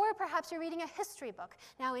 Or perhaps you're reading a history book.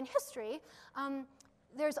 Now, in history,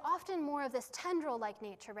 there's often more of this tendril-like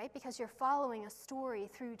nature, right? Because you're following a story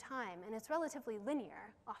through time, and it's relatively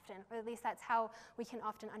linear often, or at least that's how we can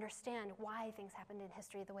often understand why things happened in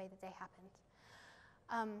history the way that they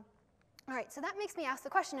happened. All right, so that makes me ask the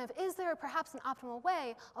question of, is there perhaps an optimal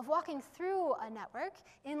way of walking through a network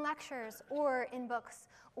in lectures or in books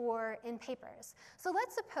or in papers? So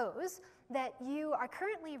let's suppose that you are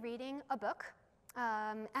currently reading a book,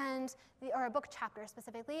 or a book chapter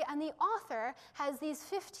specifically, and the author has these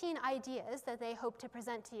 15 ideas that they hope to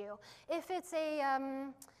present to you. If it's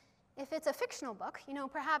a fictional book, you know,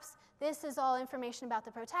 perhaps this is all information about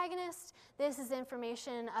the protagonist, this is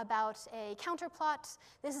information about a counterplot,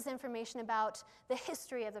 this is information about the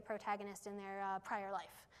history of the protagonist in their prior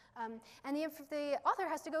life. And the author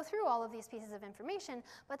has to go through all of these pieces of information,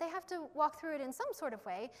 but they have to walk through it in some sort of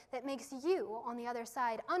way that makes you, on the other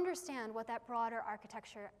side, understand what that broader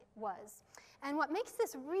architecture was. And what makes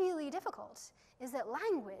this really difficult is that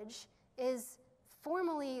language is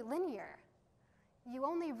formally linear. You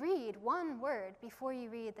only read one word before you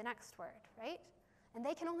read the next word, right? And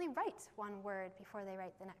they can only write one word before they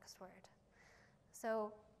write the next word.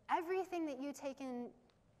 So everything that you take in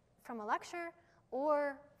from a lecture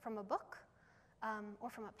or from a book or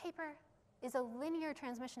from a paper is a linear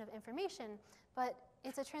transmission of information, but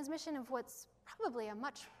it's a transmission of what's probably a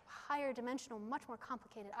much higher dimensional, much more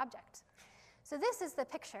complicated object. So this is the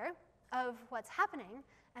picture of what's happening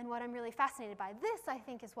and what I'm really fascinated by. This, I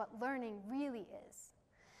think, is what learning really is.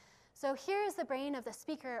 So here's the brain of the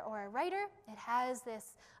speaker or a writer. It has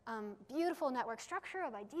this beautiful network structure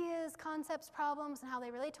of ideas, concepts, problems, and how they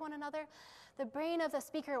relate to one another. The brain of the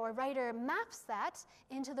speaker or writer maps that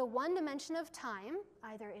into the one dimension of time,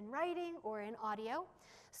 either in writing or in audio,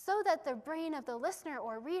 so that the brain of the listener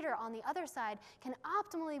or reader on the other side can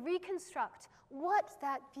optimally reconstruct what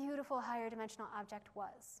that beautiful higher dimensional object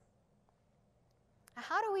was.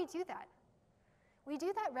 How do we do that? We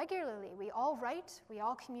do that regularly. We all write, we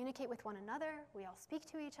all communicate with one another, we all speak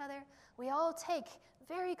to each other, we all take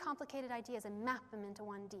very complicated ideas and map them into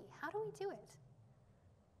 1D. How do we do it?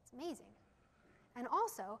 It's amazing. And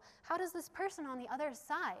also, how does this person on the other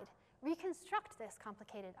side reconstruct this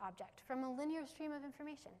complicated object from a linear stream of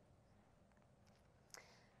information?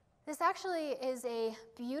 This actually is a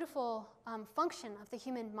beautiful function of the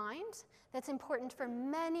human mind that's important for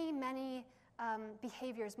many, many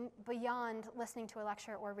behaviors beyond listening to a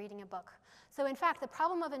lecture or reading a book. So in fact, the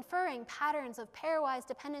problem of inferring patterns of pairwise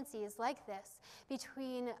dependencies like this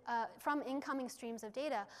from incoming streams of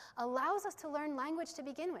data allows us to learn language to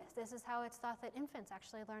begin with. This is how it's thought that infants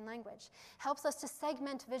actually learn language. Helps us to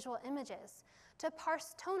segment visual images, to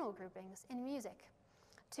parse tonal groupings in music,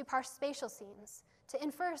 to parse spatial scenes, to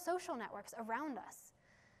infer social networks around us,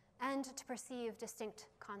 and to perceive distinct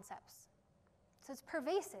concepts. So it's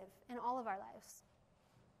pervasive in all of our lives.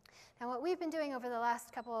 Now, what we've been doing over the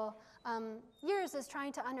last couple years is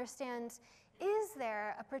trying to understand, is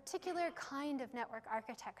there a particular kind of network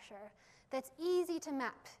architecture that's easy to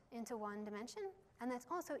map into one dimension, and that's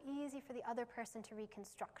also easy for the other person to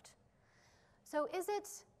reconstruct? So is it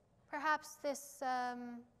perhaps this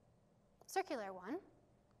circular one?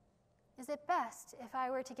 Is it best if I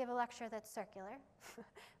were to give a lecture that's circular?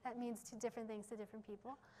 That means two different things to different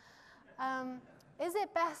people. Is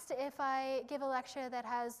it best if I give a lecture that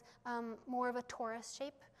has more of a torus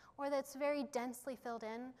shape? or that's very densely filled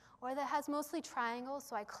in, or that has mostly triangles,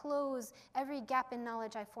 so I close every gap in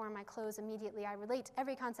knowledge I form, I close immediately. I relate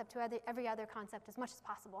every concept to every other concept as much as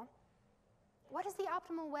possible. What is the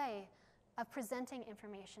optimal way of presenting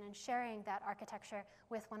information and sharing that architecture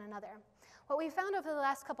with one another? What we found over the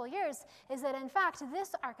last couple of years is that, in fact,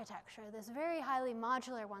 this architecture, this very highly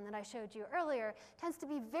modular one that I showed you earlier, tends to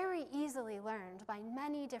be very easily learned by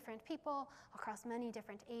many different people across many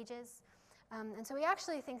different ages. And so we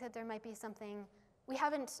actually think that there might be something, we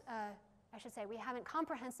haven't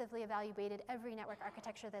comprehensively evaluated every network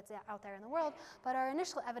architecture that's out there in the world, but our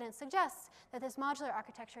initial evidence suggests that this modular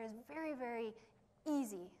architecture is very, very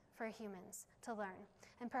easy for humans to learn.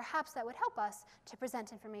 And perhaps that would help us to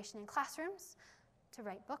present information in classrooms, to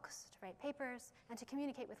write books, to write papers, and to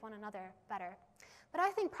communicate with one another better. But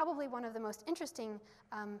I think probably one of the most interesting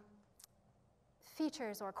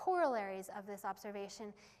features or corollaries of this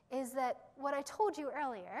observation is that what I told you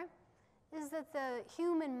earlier is that the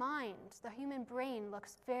human mind, the human brain,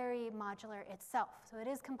 looks very modular itself. So it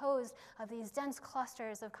is composed of these dense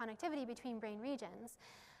clusters of connectivity between brain regions.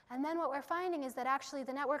 And then what we're finding is that actually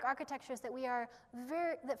the network architectures that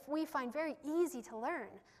we find very easy to learn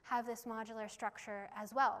have this modular structure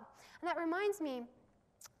as well. And that reminds me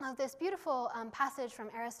of this beautiful passage from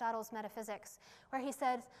Aristotle's Metaphysics, where he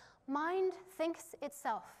said, "Mind thinks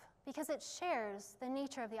itself because it shares the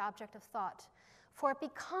nature of the object of thought, for it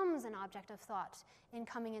becomes an object of thought in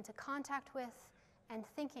coming into contact with and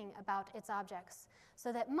thinking about its objects,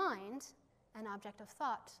 so that mind and object of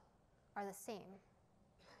thought are the same."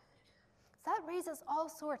 So that raises all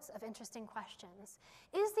sorts of interesting questions.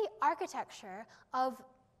 Is the architecture of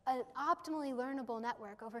an optimally learnable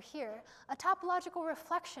network over here a topological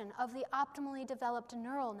reflection of the optimally developed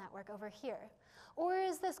neural network over here? Or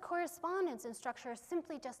is this correspondence in structure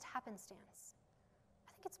simply just happenstance?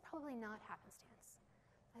 I think it's probably not happenstance.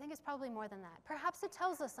 I think it's probably more than that. Perhaps it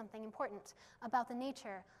tells us something important about the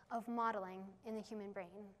nature of modeling in the human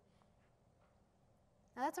brain.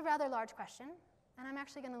 Now that's a rather large question, and I'm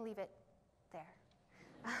actually going to leave it there.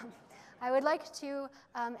 I would like to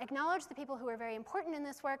acknowledge the people who are very important in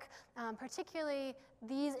this work, particularly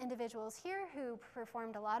these individuals here who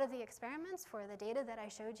performed a lot of the experiments for the data that I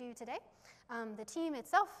showed you today. The team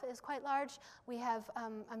itself is quite large. We have,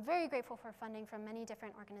 I'm very grateful for funding from many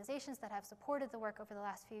different organizations that have supported the work over the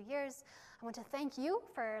last few years. I want to thank you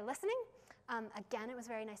for listening. Again, it was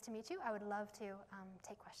very nice to meet you. I would love to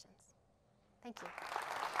take questions. Thank you.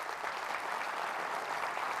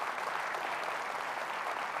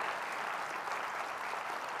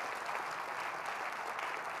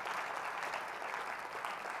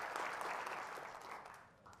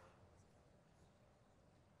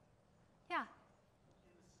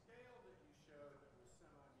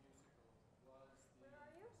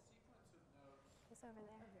 Over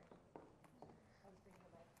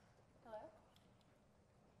there. Hello?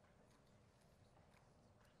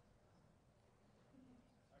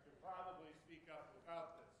 I could probably speak up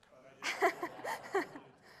without this, but I just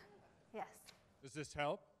Yes. Does this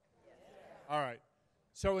help? Yes. All right.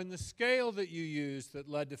 So in the scale that you used that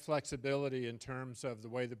led to flexibility in terms of the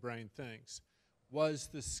way the brain thinks, was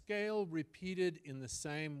the scale repeated in the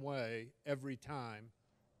same way every time,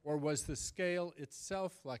 or was the scale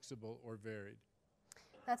itself flexible or varied?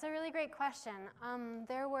 That's a really great question.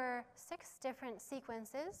 There were 6 different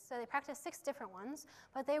sequences, so they practiced 6 different ones,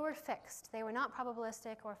 but they were fixed. They were not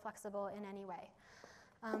probabilistic or flexible in any way.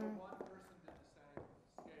 One person did the same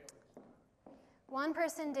scale each time? One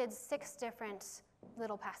person did 6 different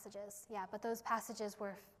little passages, yeah, but those passages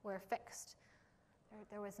were fixed.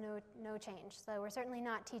 There was no change, so we're certainly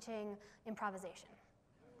not teaching improvisation.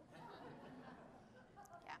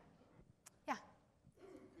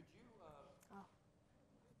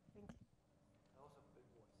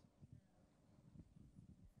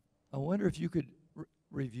 I wonder if you could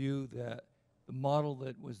review the model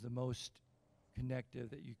that was the most connective,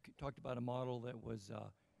 that you talked about a model that was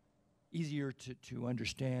easier to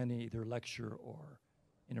understand in either lecture or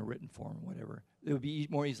in a written form or whatever. It would be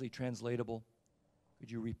more easily translatable. Could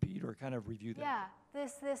you repeat or kind of review that? Yeah,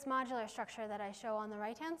 this modular structure that I show on the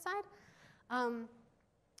right-hand side.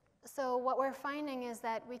 So what we're finding is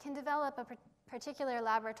that we can develop a particular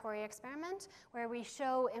laboratory experiment where we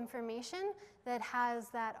show information that has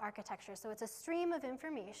that architecture. So it's a stream of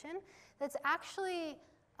information that's actually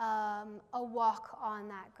a walk on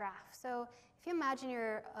that graph. So if you imagine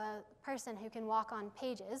you're a person who can walk on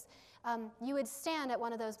pages, you would stand at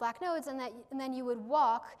one of those black nodes and then you would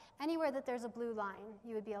walk anywhere that there's a blue line,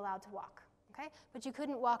 you would be allowed to walk, okay? But you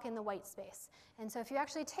couldn't walk in the white space. And so if you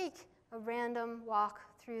actually take a random walk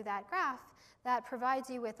through that graph, that provides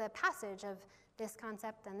you with a passage of this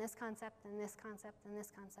concept, then this concept, then this concept, then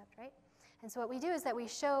this concept, right? And so what we do is that we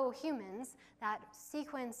show humans that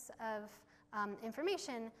sequence of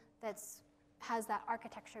information that has that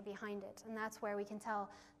architecture behind it. And that's where we can tell,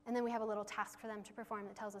 and then we have a little task for them to perform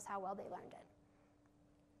that tells us how well they learned it.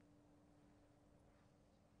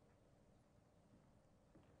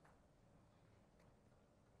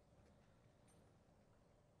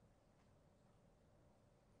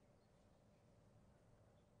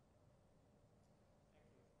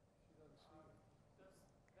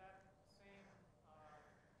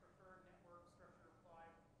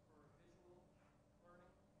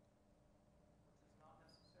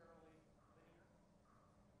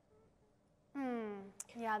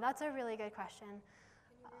 Yeah, that's a really good question.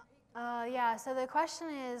 Yeah, so the question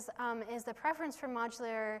is the preference for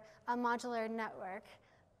a modular network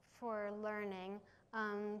for learning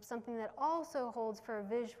something that also holds for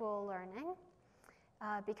visual learning,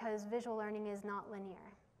 because visual learning is not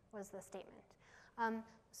linear, was the statement.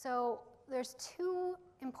 So there's two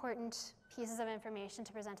important pieces of information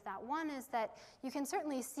to present to that. One is that you can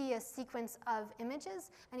certainly see a sequence of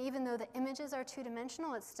images, and even though the images are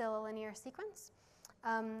two-dimensional, it's still a linear sequence.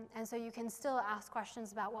 And so you can still ask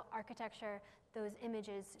questions about what architecture those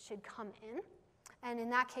images should come in. And in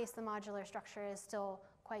that case, the modular structure is still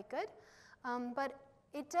quite good. But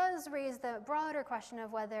it does raise the broader question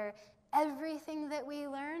of whether everything that we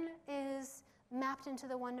learn is mapped into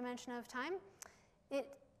the one dimension of time.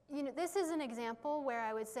 This is an example where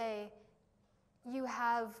I would say you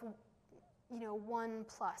have 1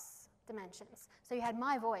 plus dimensions. So you had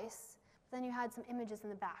my voice, but then you had some images in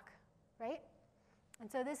the back, right? And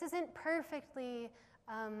so this isn't perfectly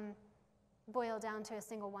boiled down to a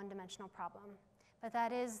single one-dimensional problem, but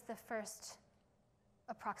that is the first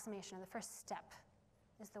approximation, or the first step,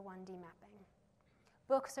 is the 1D mapping.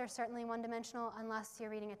 Books are certainly one-dimensional unless you're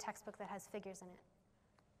reading a textbook that has figures in it.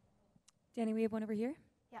 Danny, we have one over here.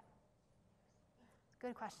 Yeah.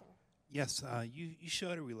 Good question. Yes, you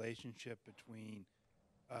showed a relationship between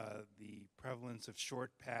the prevalence of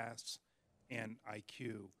short paths and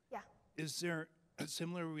IQ. Yeah. Is there a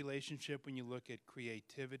similar relationship when you look at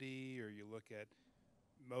creativity, or you look at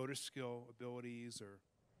motor skill abilities, or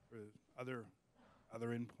other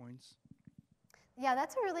endpoints? Yeah,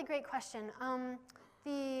 that's a really great question.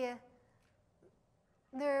 We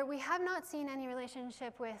have not seen any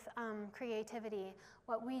relationship with creativity.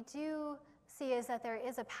 What we do see is that there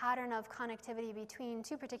is a pattern of connectivity between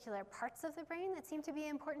two particular parts of the brain that seem to be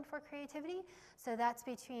important for creativity. So that's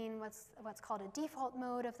between what's called a default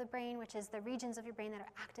mode of the brain, which is the regions of your brain that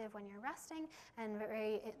are active when you're resting and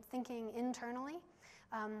very thinking internally.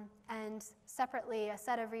 And separately, a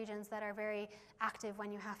set of regions that are very active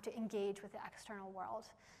when you have to engage with the external world.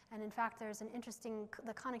 And in fact, there's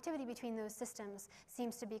the connectivity between those systems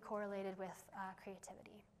seems to be correlated with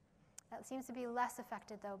creativity. That seems to be less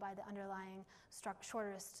affected, though, by the underlying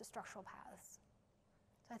shortest structural paths.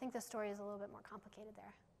 So I think the story is a little bit more complicated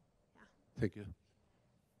there. Yeah. Thank you.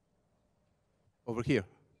 Over here.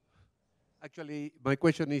 Actually, my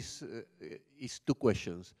question is two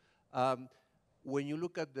questions. When you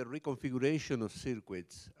look at the reconfiguration of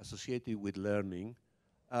circuits associated with learning,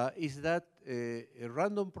 is that a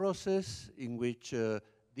random process in which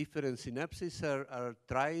different synapses are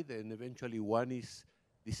tried and eventually one is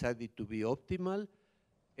decided to be optimal?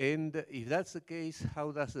 And if that's the case,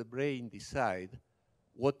 how does the brain decide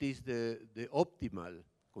what is the optimal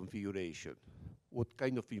configuration? What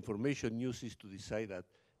kind of information uses to decide that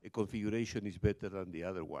a configuration is better than the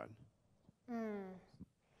other one?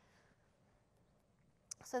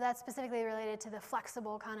 So that's specifically related to the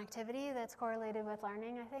flexible connectivity that's correlated with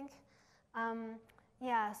learning, I think.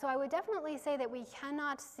 Yeah, so I would definitely say that we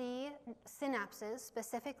cannot see synapses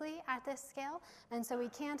specifically at this scale, and so we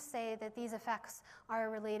can't say that these effects are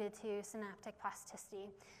related to synaptic plasticity,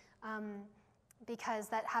 because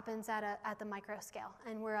that happens at the micro scale.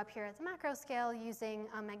 And we're up here at the macro scale using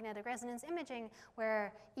magnetic resonance imaging,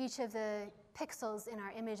 where each of the pixels in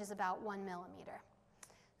our image is about 1 millimeter.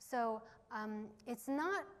 So it's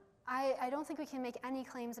not, I don't think we can make any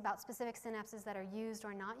claims about specific synapses that are used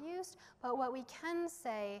or not used, but what we can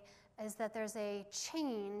say is that there's a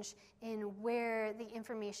change in where the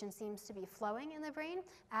information seems to be flowing in the brain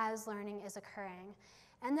as learning is occurring.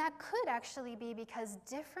 And that could actually be because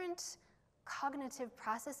different cognitive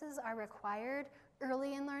processes are required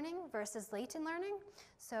early in learning versus late in learning.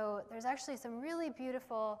 So there's actually some really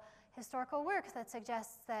beautiful historical work that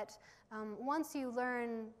suggests that once you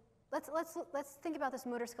learn let's think about this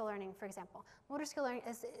motor skill learning, for example. Motor skill learning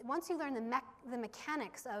is once you learn the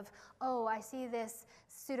mechanics of, oh, I see this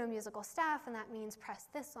pseudo-musical staff, and that means press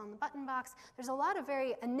this on the button box. There's a lot of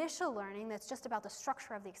very initial learning that's just about the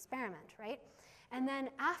structure of the experiment, right? And then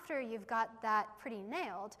after you've got that pretty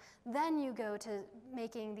nailed, then you go to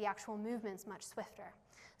making the actual movements much swifter.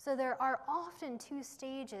 So there are often two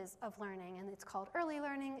stages of learning, and it's called early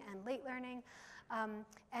learning and late learning.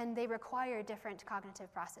 And they require different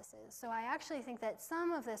cognitive processes. So I actually think that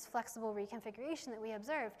some of this flexible reconfiguration that we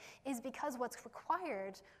observe is because what's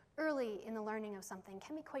required early in the learning of something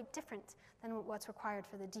can be quite different than what's required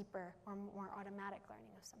for the deeper or more automatic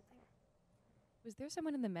learning of something. Was there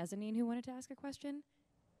someone in the mezzanine who wanted to ask a question?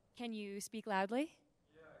 Can you speak loudly?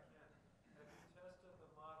 Yeah, I can. Have you tested the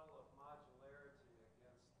model of modularity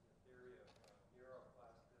against the theory of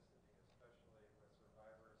neuroplasticity, especially with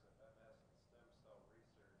survivors of MS and stem cell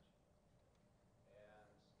research and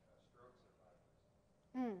stroke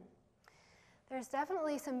survivors? There's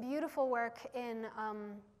definitely some beautiful work in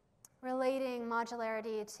relating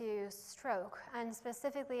modularity to stroke, and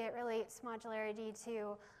specifically it relates modularity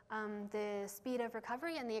to the speed of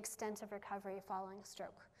recovery and the extent of recovery following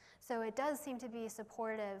stroke. So it does seem to be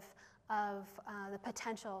supportive of the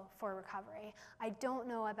potential for recovery. I don't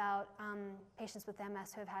know about patients with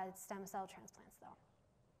MS who have had stem cell transplants, though.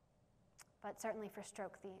 But certainly for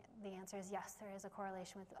stroke, the answer is yes, there is a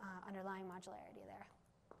correlation with underlying modularity there.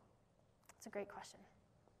 It's a great question.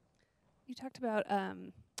 You talked about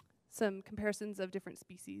some comparisons of different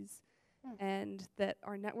species and that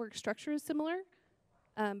our network structure is similar,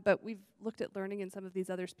 but we've looked at learning in some of these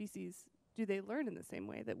other species. Do they learn in the same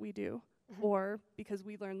way that we do? Or because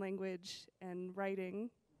we learn language and writing,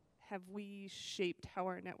 have we shaped how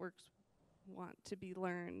our networks want to be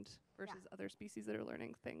learned versus other species that are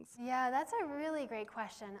learning things? Yeah, that's a really great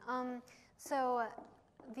question.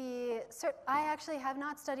 I actually have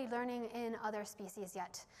not studied learning in other species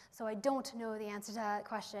yet, so I don't know the answer to that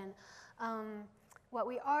question. What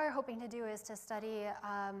we are hoping to do is to study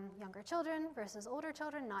younger children versus older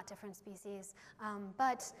children, not different species,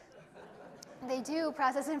 but they do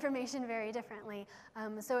process information very differently.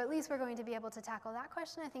 So at least we're going to be able to tackle that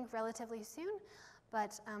question, I think, relatively soon.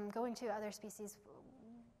 But going to other species,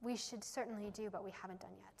 we should certainly do, but we haven't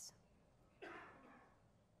done yet.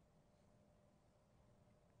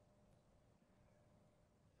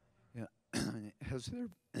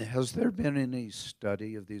 Has there been any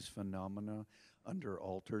study of these phenomena under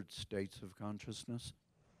altered states of consciousness?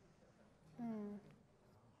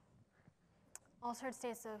 Altered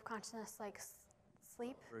states of consciousness, like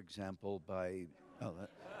sleep? For example, by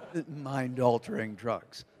mind-altering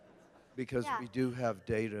drugs. Because we do have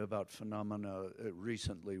data about phenomena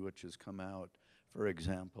recently which has come out, for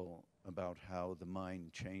example, about how the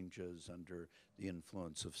mind changes under the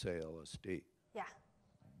influence of, say, LSD. Yeah.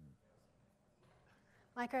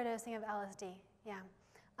 Microdosing of LSD, yeah.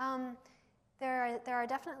 There are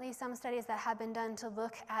definitely some studies that have been done to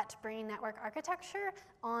look at brain network architecture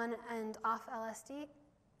on and off LSD,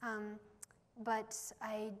 but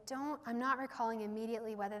I'm not recalling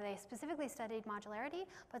immediately whether they specifically studied modularity,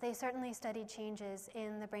 but they certainly studied changes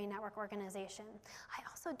in the brain network organization. I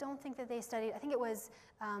also don't think that they studied, I think it was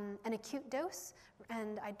an acute dose,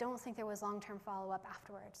 and I don't think there was long-term follow-up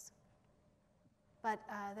afterwards. But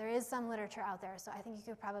there is some literature out there, so I think you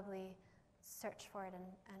could probably search for it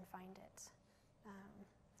and find it.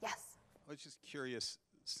 Yes? I was just curious,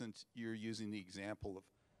 since you're using the example of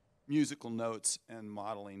musical notes and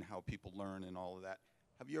modeling how people learn and all of that,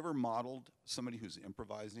 have you ever modeled somebody who's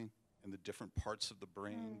improvising in the different parts of the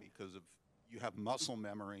brain? Because you have muscle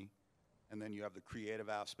memory, and then you have the creative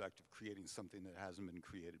aspect of creating something that hasn't been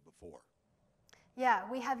created before. Yeah,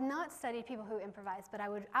 we have not studied people who improvise, but I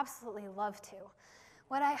would absolutely love to.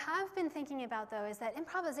 What I have been thinking about, though, is that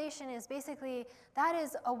improvisation is basically, that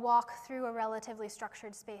is a walk through a relatively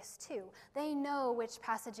structured space, too. They know which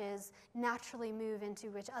passages naturally move into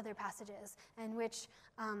which other passages, and which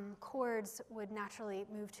chords would naturally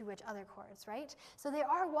move to which other chords, right? So they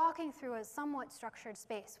are walking through a somewhat structured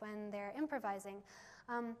space when they're improvising.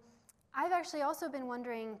 I've actually also been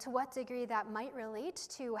wondering to what degree that might relate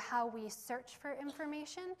to how we search for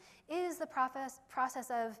information. Is the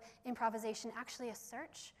process of improvisation actually a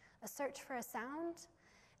search for a sound?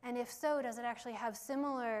 And if so, does it actually have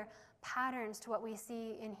similar patterns to what we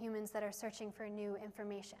see in humans that are searching for new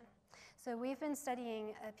information? So we've been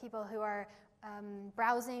studying people who are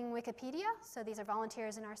browsing Wikipedia, so these are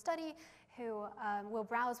volunteers in our study who will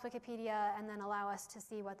browse Wikipedia and then allow us to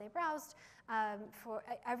see what they browsed for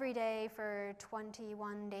every day for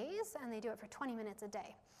 21 days, and they do it for 20 minutes a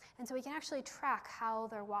day. And so we can actually track how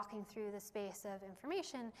they're walking through the space of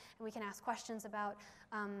information, and we can ask questions about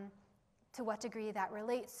to what degree that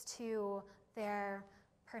relates to their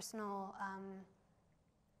personal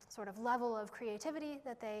sort of level of creativity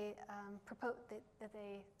that they that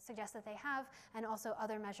they suggest that they have, and also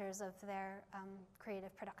other measures of their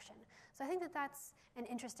creative production. So I think that that's an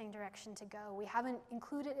interesting direction to go. We haven't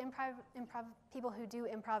included improv people who do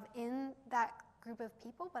improv in that group of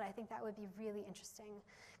people, but I think that would be really interesting,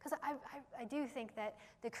 because I do think that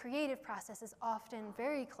the creative process is often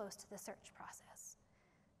very close to the search process.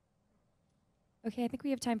 Okay, I think we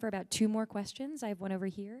have time for about 2 more questions. I have one over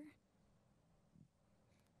here.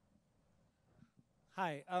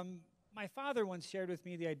 Hi. My father once shared with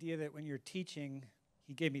me the idea that when you're teaching,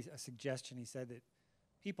 he gave me a suggestion. He said that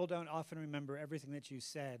people don't often remember everything that you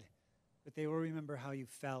said, but they will remember how you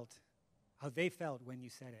felt, how they felt when you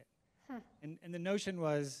said it. And the notion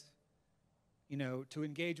was, you know, to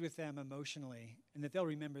engage with them emotionally, and that they'll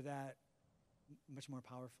remember that much more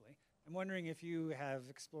powerfully. I'm wondering if you have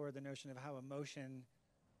explored the notion of how emotion,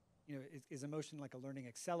 you know, is emotion like a learning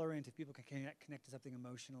accelerant, if people can connect to something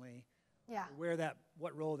emotionally, yeah,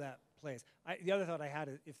 what role that plays. The other thought I had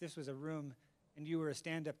is if this was a room and you were a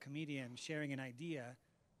stand-up comedian sharing an idea,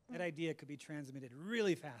 that idea could be transmitted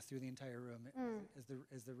really fast through the entire room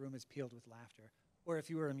as the room is peeled with laughter. Or if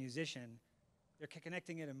you were a musician, they're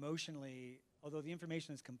connecting it emotionally, although the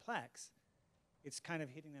information is complex, it's kind of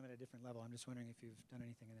hitting them at a different level. I'm just wondering if you've done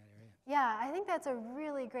anything in that area. Yeah, I think that's a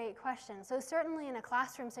really great question. So certainly in a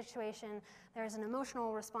classroom situation, there's an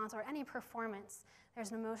emotional response, or any performance,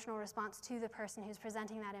 there's an emotional response to the person who's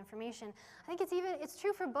presenting that information. I think it's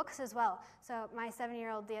true for books as well. So my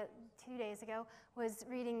 7-year-old 2 days ago was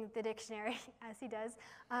reading the dictionary, as he does.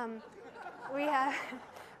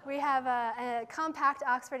 We have a compact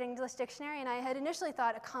Oxford English Dictionary, and I had initially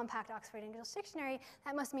thought a compact Oxford English Dictionary,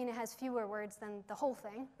 that must mean it has fewer words than the whole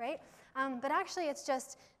thing, right? But actually it's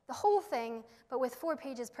just the whole thing, but with 4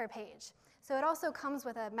 pages per page. So it also comes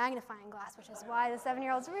with a magnifying glass, which is why the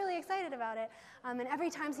 7-year-old's really excited about it. And every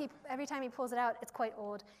time he pulls it out, it's quite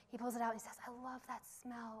old, he pulls it out and he says, "I love that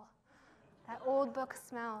smell. That old book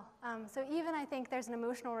smell." So even I think there's an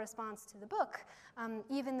emotional response to the book,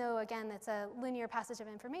 even though, again, it's a linear passage of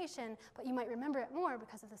information, but you might remember it more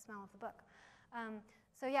because of the smell of the book.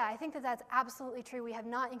 So yeah, I think that that's absolutely true. We have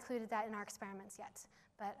not included that in our experiments yet,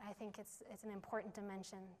 but I think it's an important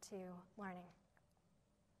dimension to learning.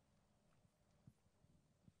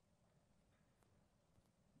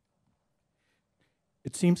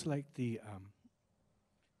 It seems like the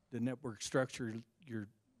network structure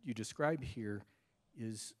you described here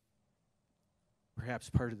is perhaps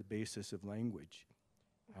part of the basis of language,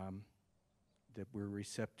 that we're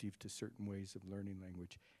receptive to certain ways of learning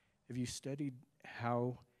language. Have you studied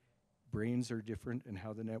how brains are different and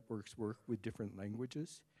how the networks work with different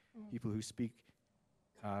languages? People who speak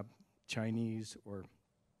Chinese or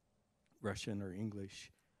Russian or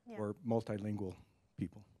English, or multilingual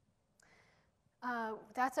people?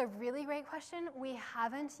 That's a really great question. We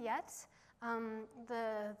haven't yet.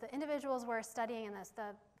 The individuals we're studying in this,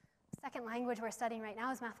 the second language we're studying right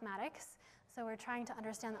now is mathematics. So we're trying to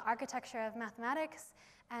understand the architecture of mathematics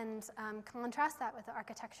and contrast that with the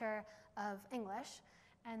architecture of English,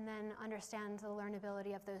 and then understand the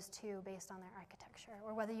learnability of those two based on their architecture,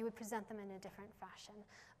 or whether you would present them in a different fashion.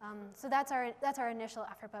 So that's our initial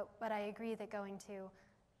effort, but I agree that going to,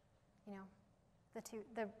 you know,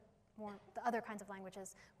 the other kinds of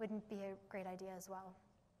languages wouldn't be a great idea as well.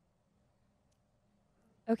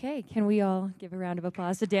 Okay, can we all give a round of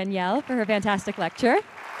applause to Danielle for her fantastic lecture?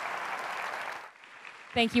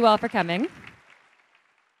 Thank you all for coming.